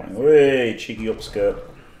support him. Hey, cheeky upskirt.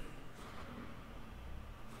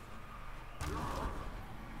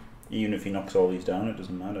 Even if he knocks all these down, it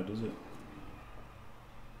doesn't matter, does it?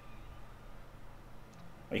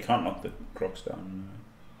 Oh, you can't knock the crocs down.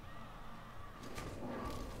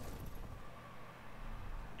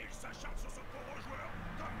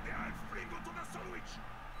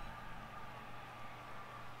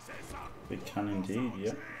 It can indeed,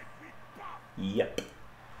 yep. Yep.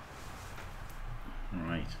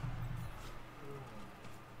 Right.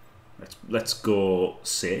 Let's go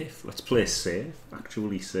safe. Let's play safe.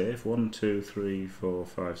 Actually safe. 1, 2, 3, 4,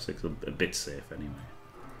 5, 6. A bit safe anyway.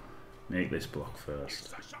 Make this block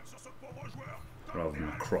first. Rather than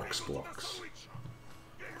the Crocs blocks.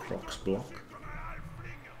 Crocs block.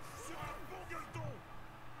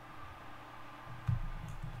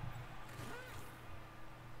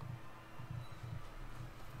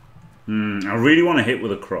 I really want to hit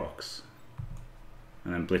with the Crocs.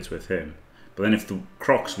 And then blitz with him. But then if the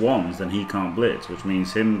Crocs wins, then he can't blitz, which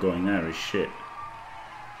means him going there is shit.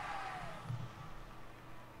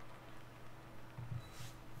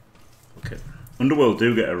 Okay. Underworld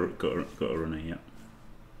do get a runner, yeah.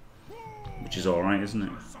 Which is alright, isn't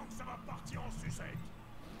it?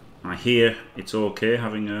 I hear it's okay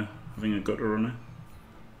having a gutter runner.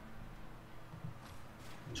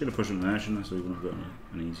 Should have pushed him there, shouldn't I? So he would have got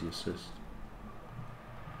an easy assist.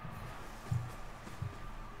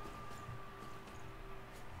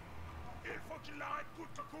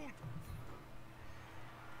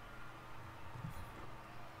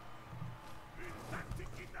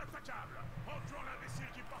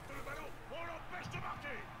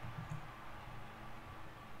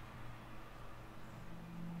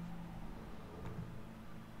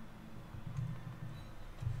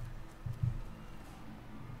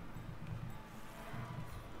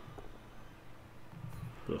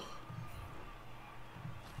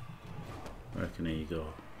 Where can he go?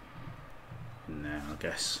 In there, I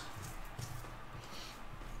guess.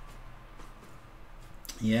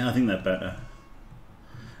 Yeah, I think they're better.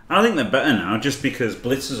 I think they're better now, just because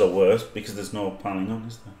blitzes are worse, because there's no planning on,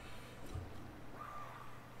 is there?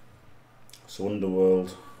 So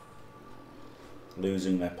Underworld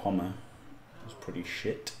losing their pommer was pretty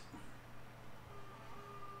shit.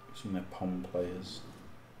 Losing their pom players.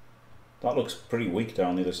 That looks pretty weak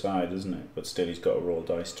down the other side, doesn't it? But still, he's got to roll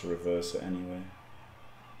dice to reverse it anyway.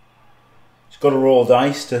 He's got to roll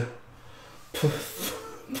dice to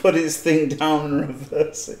put his thing down and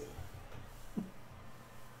reverse it.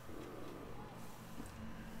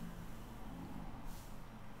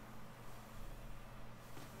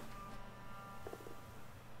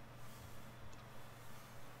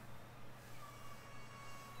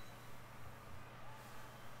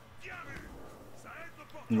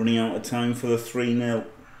 Running out of time for the 3-0.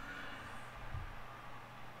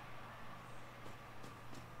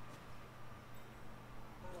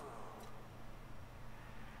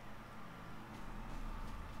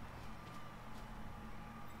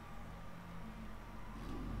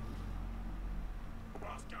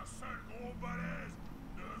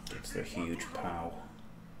 It's the huge pow.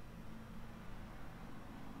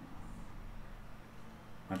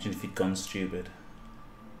 Imagine if he'd gone stupid.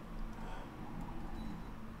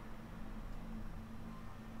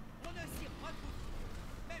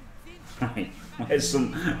 Right,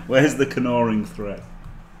 where's the canoring threat?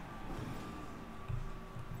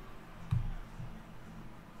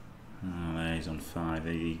 Oh, there he's on 5.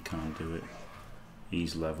 He can't do it.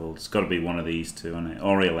 He's levelled. It's got to be one of these two, isn't it?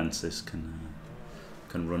 Oriolensis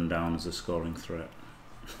can run down as a scoring threat.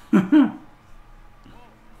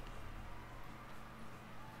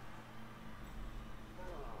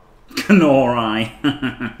 Canori.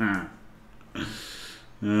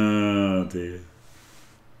 Oh dear.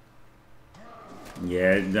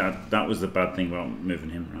 Yeah, that was the bad thing about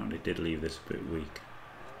moving him around. It did leave this a bit weak,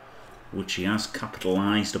 which he has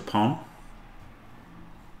capitalised upon.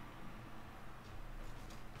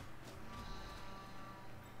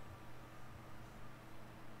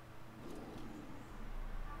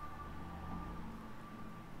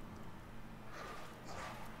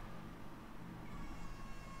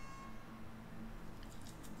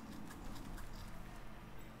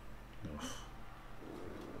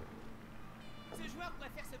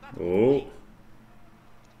 pas Oh.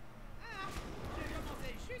 Je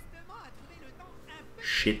commençais justement à trouver le temps un peu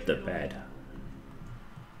Shit the long. bed.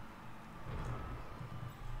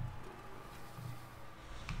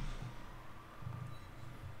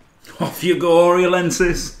 Off you go,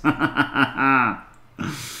 Oriolensis!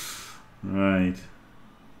 Right.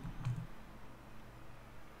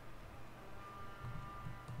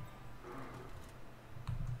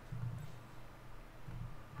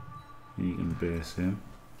 You can base him.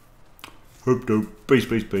 Hoop doop. Base,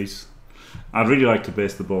 base, base. I'd really like to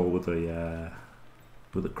base the ball with a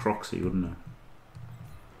Croxy, wouldn't I?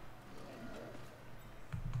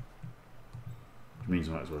 Which means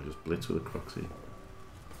I might as well just blitz with a Croxy.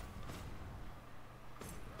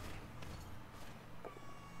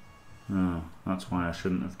 Oh, that's why I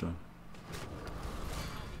shouldn't have done.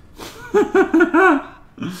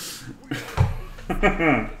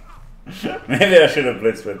 Maybe I should have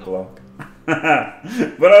blitzed with block.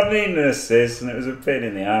 But I'd need an assist, and it was a pain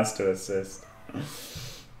in the ass to assist.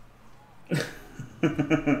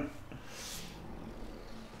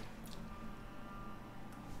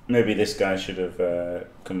 Maybe this guy should have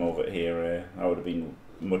come over here. I would have been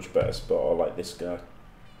much better spot, or like this guy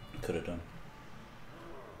could have done.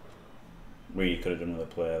 Really could have done with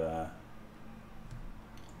a player there.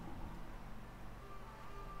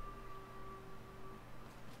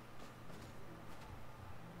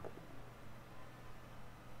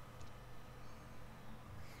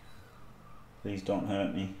 Please don't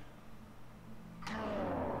hurt me.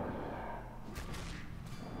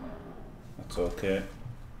 That's okay.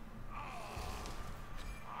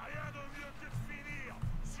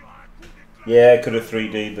 Yeah, I could have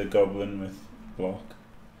 3D'd the goblin with block.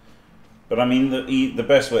 But I mean, the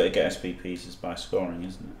best way to get SPPs is by scoring,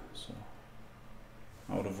 isn't it? So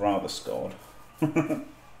I would have rather scored.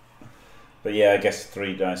 But yeah, I guess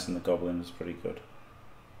 3 dice and the goblin is pretty good.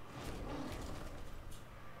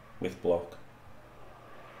 With block.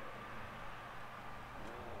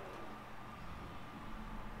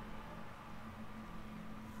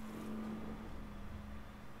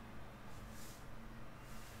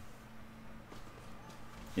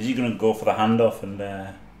 Is he going to go for the handoff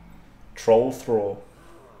and troll throw?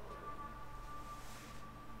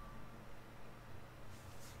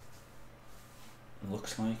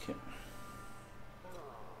 Looks like it.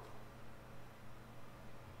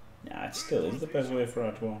 Nah, it still is the best way for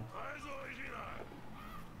our to win.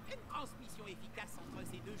 Une transmission efficace entre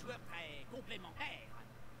ces deux joueurs très complémentaires.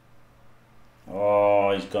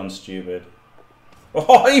 Oh, he's gone stupid.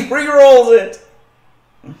 Oh, he re-rolls it!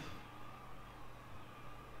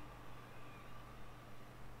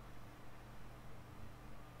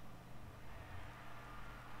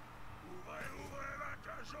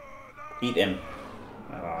 Eat him.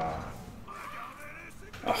 Oh,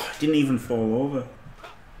 it didn't even fall over.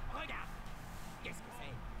 Regarde, qu'est-ce que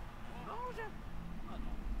c'est? Mange? Oh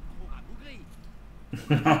non, trop rabougri.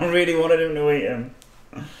 I really wanted him to eat him.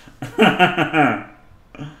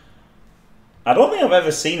 I don't think I've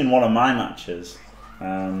ever seen in one of my matches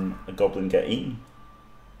a goblin get eaten.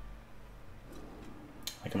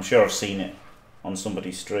 Like, I'm sure I've seen it on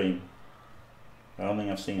somebody's stream. I don't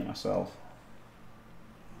think I've seen it myself.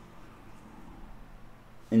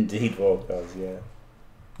 Indeed, Walkers, yeah.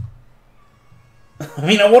 I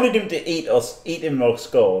mean, I wanted him to eat him or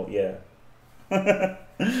score, yeah. He's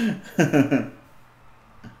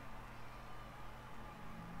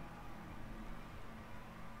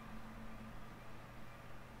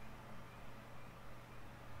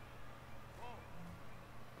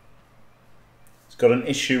got an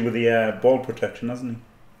issue with the ball protection, hasn't he?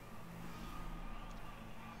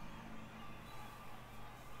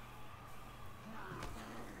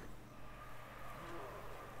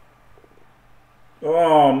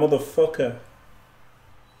 Oh, motherfucker.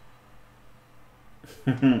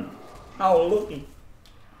 How lucky.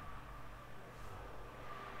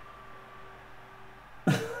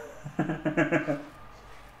 Fair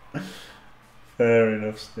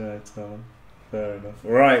enough, Skytalon. Fair enough.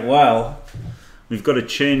 Right, well, we've got to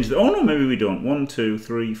change the... Oh, no, maybe we don't. 1, 2,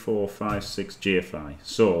 3, 4, 5, 6 GFI.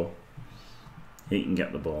 So, he can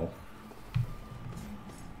get the ball.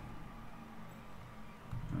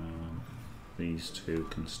 These two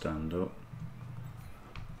can stand up.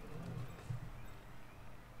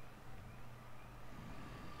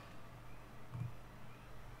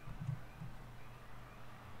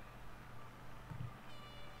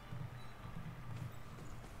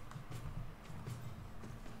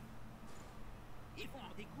 Il faut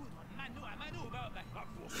en découdre mano à mano, Bob.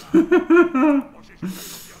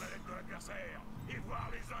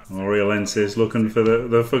 Oriolensis looking for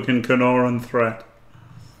the fucking Kanoran threat.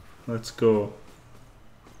 Let's go.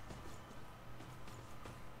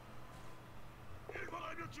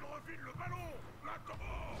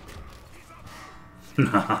 elle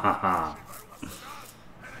a une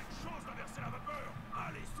chance d'inverser la vapeur.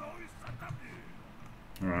 Allez, Saurus, ça tape dur.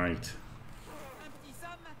 Right. Un petit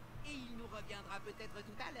somme, et il nous reviendra peut-être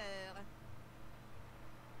tout à l'heure.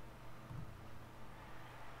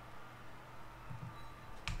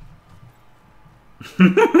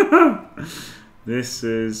 This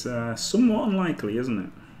is somewhat unlikely, isn't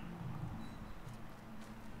it?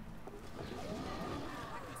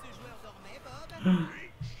 Que ce joueur dormait, Bob. Oui,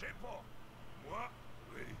 je sais pas. Moi,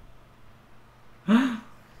 oui.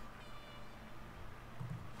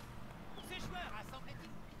 Ce joueur a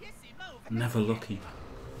semble-t-il plié ses mains au Never lucky.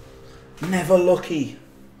 Never lucky.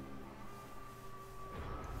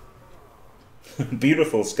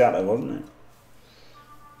 Beautiful scatter, wasn't it?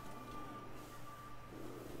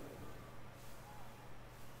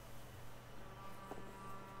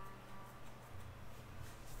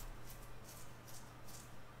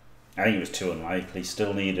 I think it was too unlikely.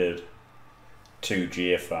 Still needed 2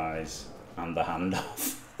 GFIs and the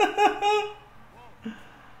handoff.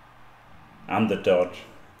 And the dodge.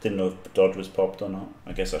 Didn't know if dodge was popped or not.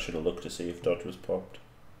 I guess I should have looked to see if dodge was popped.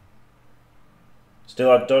 Still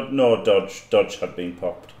had dodge. No, dodge had been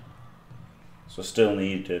popped. So still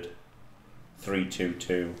needed 3, 2,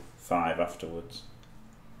 2, 5 afterwards.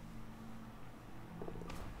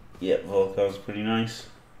 Yep, Volcar was pretty nice.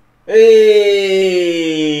 Hey!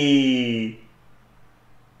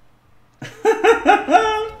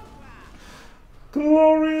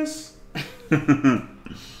 Glorious! Le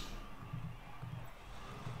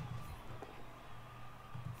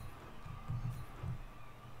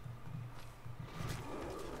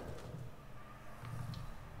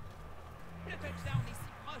touchdown est si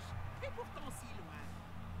proche, et pourtant si loin.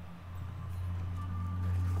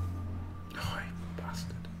 Oh, you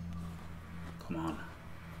bastard. Come on.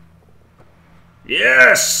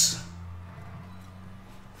 Yes!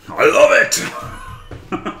 I love it!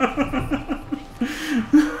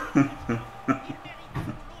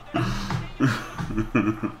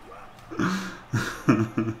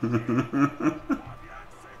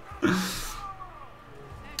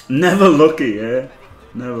 Never lucky, eh?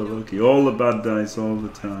 Never lucky. All the bad dice all the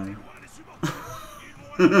time.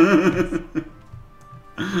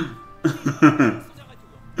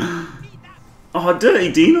 Oh,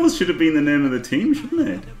 Dirty Dinos should have been the name of the team, shouldn't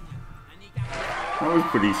it? That was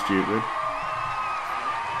pretty stupid.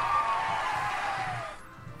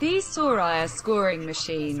 These Sauri are scoring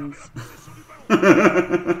machines.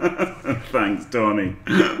 Thanks, Tony.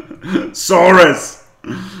 Saurus!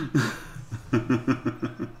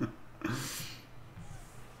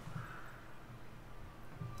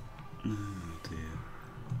 Oh dear.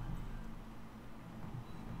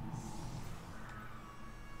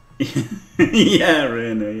 Yeah,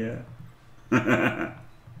 Rainer, yeah.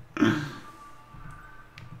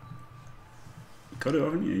 Got it,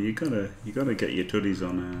 haven't you? You gotta get your tuddies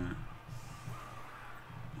on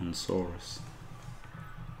Saurus.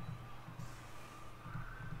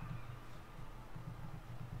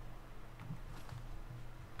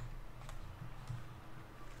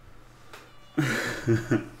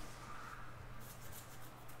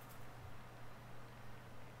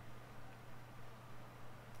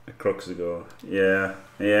 Cruxigo, yeah.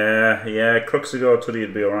 Cruxigo Tuddy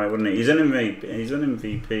would be alright, wouldn't he? He's an MVP.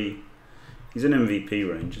 He's an MVP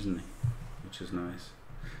range, isn't he? Which is nice.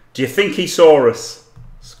 Do you think he saw us,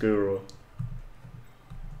 Skuro?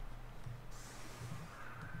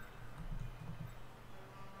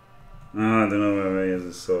 Oh, I don't know where he is.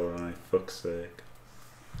 It's alright. Fuck's sake.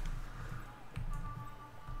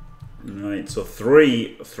 Right, so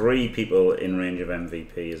three people in range of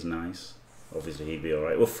MVP is nice. Obviously, he'd be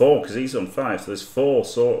alright. Well, 4 because he's on 5, so there's four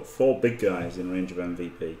big guys in range of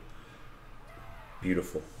MVP.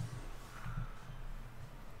 Beautiful.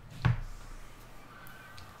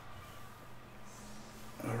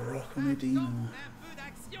 Medina. Un peu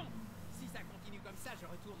d'action. Si ça continue comme ça, je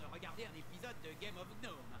retourne regarder un épisode de Game of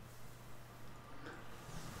Gnome.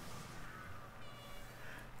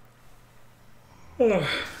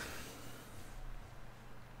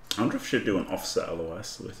 I wonder if I should do an offset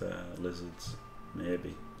LOS with lizards.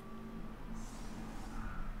 Maybe.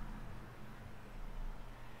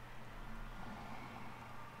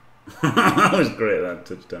 That was great, that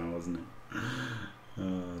touchdown, wasn't it?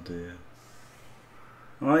 Oh dear.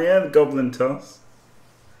 Oh yeah, the goblin toss.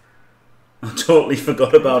 I totally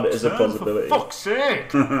forgot about it as a possibility. For fuck's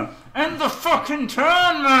sake! End the fucking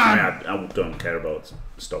turn, man! I don't care about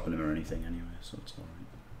stopping him or anything anyway, so it's alright.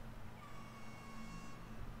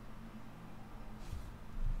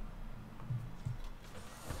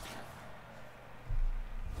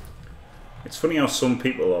 It's funny how some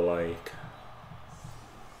people are like,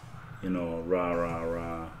 you know, rah rah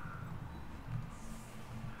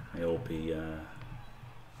be,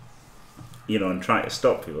 you know, and try to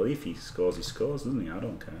stop people. If he scores, doesn't he? I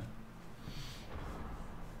don't care.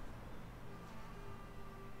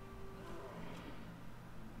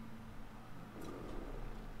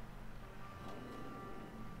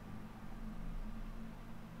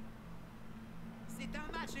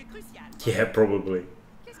 Yeah, probably.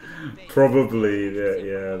 Probably,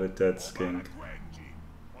 yeah, the dead skink.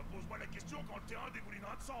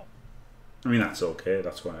 I mean, that's okay.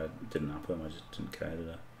 That's why it didn't happen. I just didn't care, did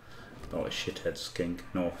I? Not a shithead skink.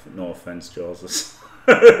 No offense, Jaws.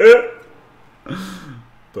 But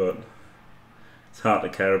it's hard to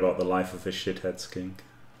care about the life of a shithead skink.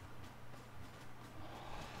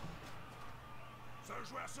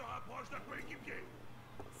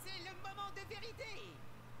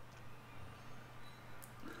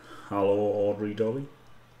 Hello, Audrey Dolly.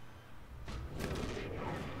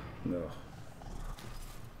 No.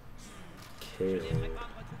 Kill.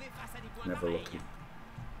 Never lucky.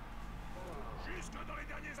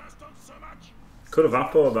 Could have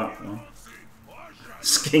appoed that one.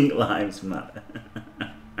 Skink lives matter.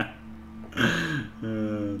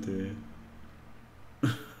 Oh dear.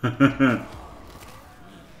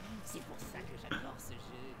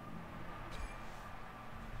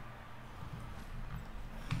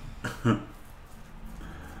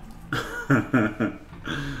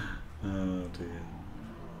 Oh dear.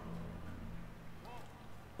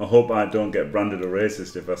 I hope I don't get branded a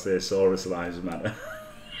racist if I say Saurus lives matter.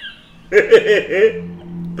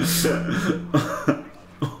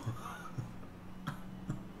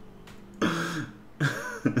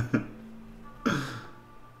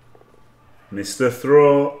 Mr.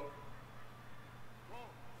 Throw.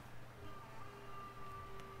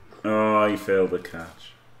 Oh, he failed the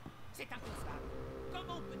catch.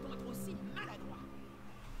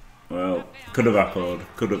 Well, could have appoed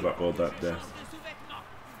that death.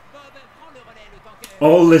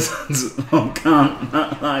 All lizards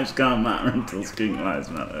lives can't matter until skink lives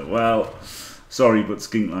matter. Well, sorry, but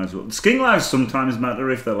skink lives will. Skink lives sometimes matter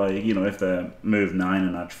if they're like, you know, if they're move 9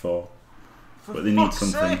 and edge 4. But they need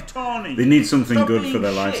something. They need something good for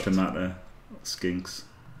their lives to matter. Skinks.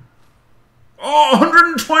 Oh,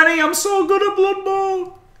 120! I'm so good at Blood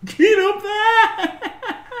Bowl. Get up there!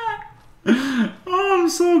 Oh, I'm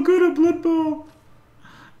so good at Blood Bowl.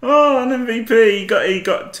 Oh, an MVP. He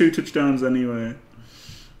got 2 touchdowns anyway.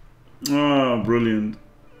 Oh, brilliant.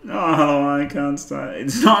 Oh, I can't start.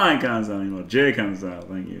 It's not I can't start anymore. Jay can't start,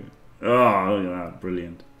 thank you. Oh, look at that.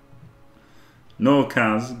 Brilliant. No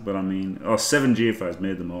Kaz, but I mean... Oh, 7 GFIs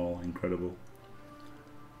made them all. Incredible.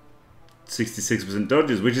 66%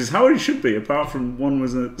 dodges, which is how it should be, apart from one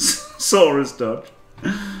was a Saurus dodge.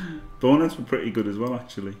 Bonus were pretty good as well,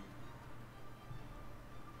 actually.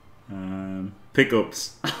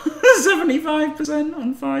 Pickups. 75%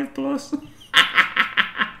 on 5+.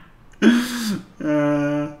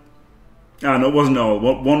 No, it wasn't all.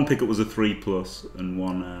 One pickup was a 3+, and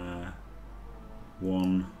one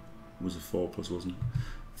was a 4+, wasn't it?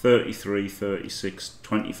 33, 36,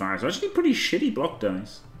 25. So actually pretty shitty block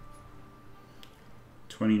dice.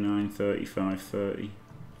 29, 35, 30.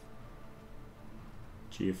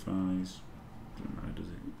 GFIs. Doesn't matter, does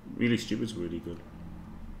it? Really stupid's really good.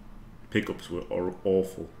 Pickups were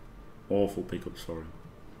awful. Awful pickups for him.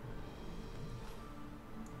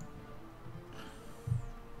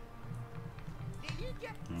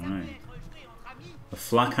 Alright. The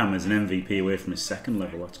Flackhammer's an MVP away from his second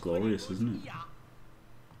level. That's glorious, isn't it?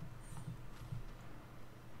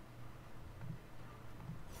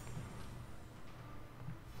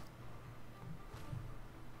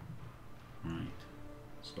 Right.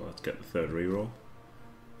 So let's get the third reroll.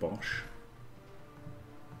 Bosh.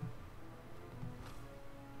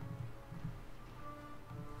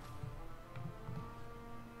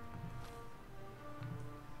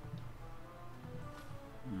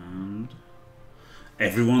 And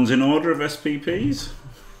everyone's in order of SPPs.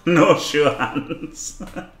 No sure hands.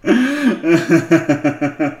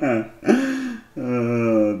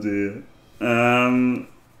 Oh dear.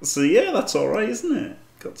 So yeah, that's alright, isn't it?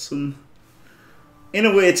 Got some... In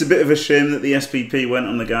a way, it's a bit of a shame that the SPP went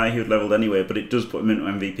on the guy who'd leveled anyway, but it does put him into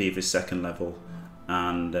MVP of his second level,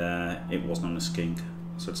 and it wasn't on a skink,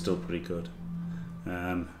 so it's still pretty good.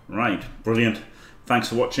 Right, brilliant. Thanks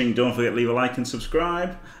for watching. Don't forget to leave a like and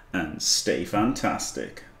subscribe, and stay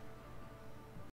fantastic.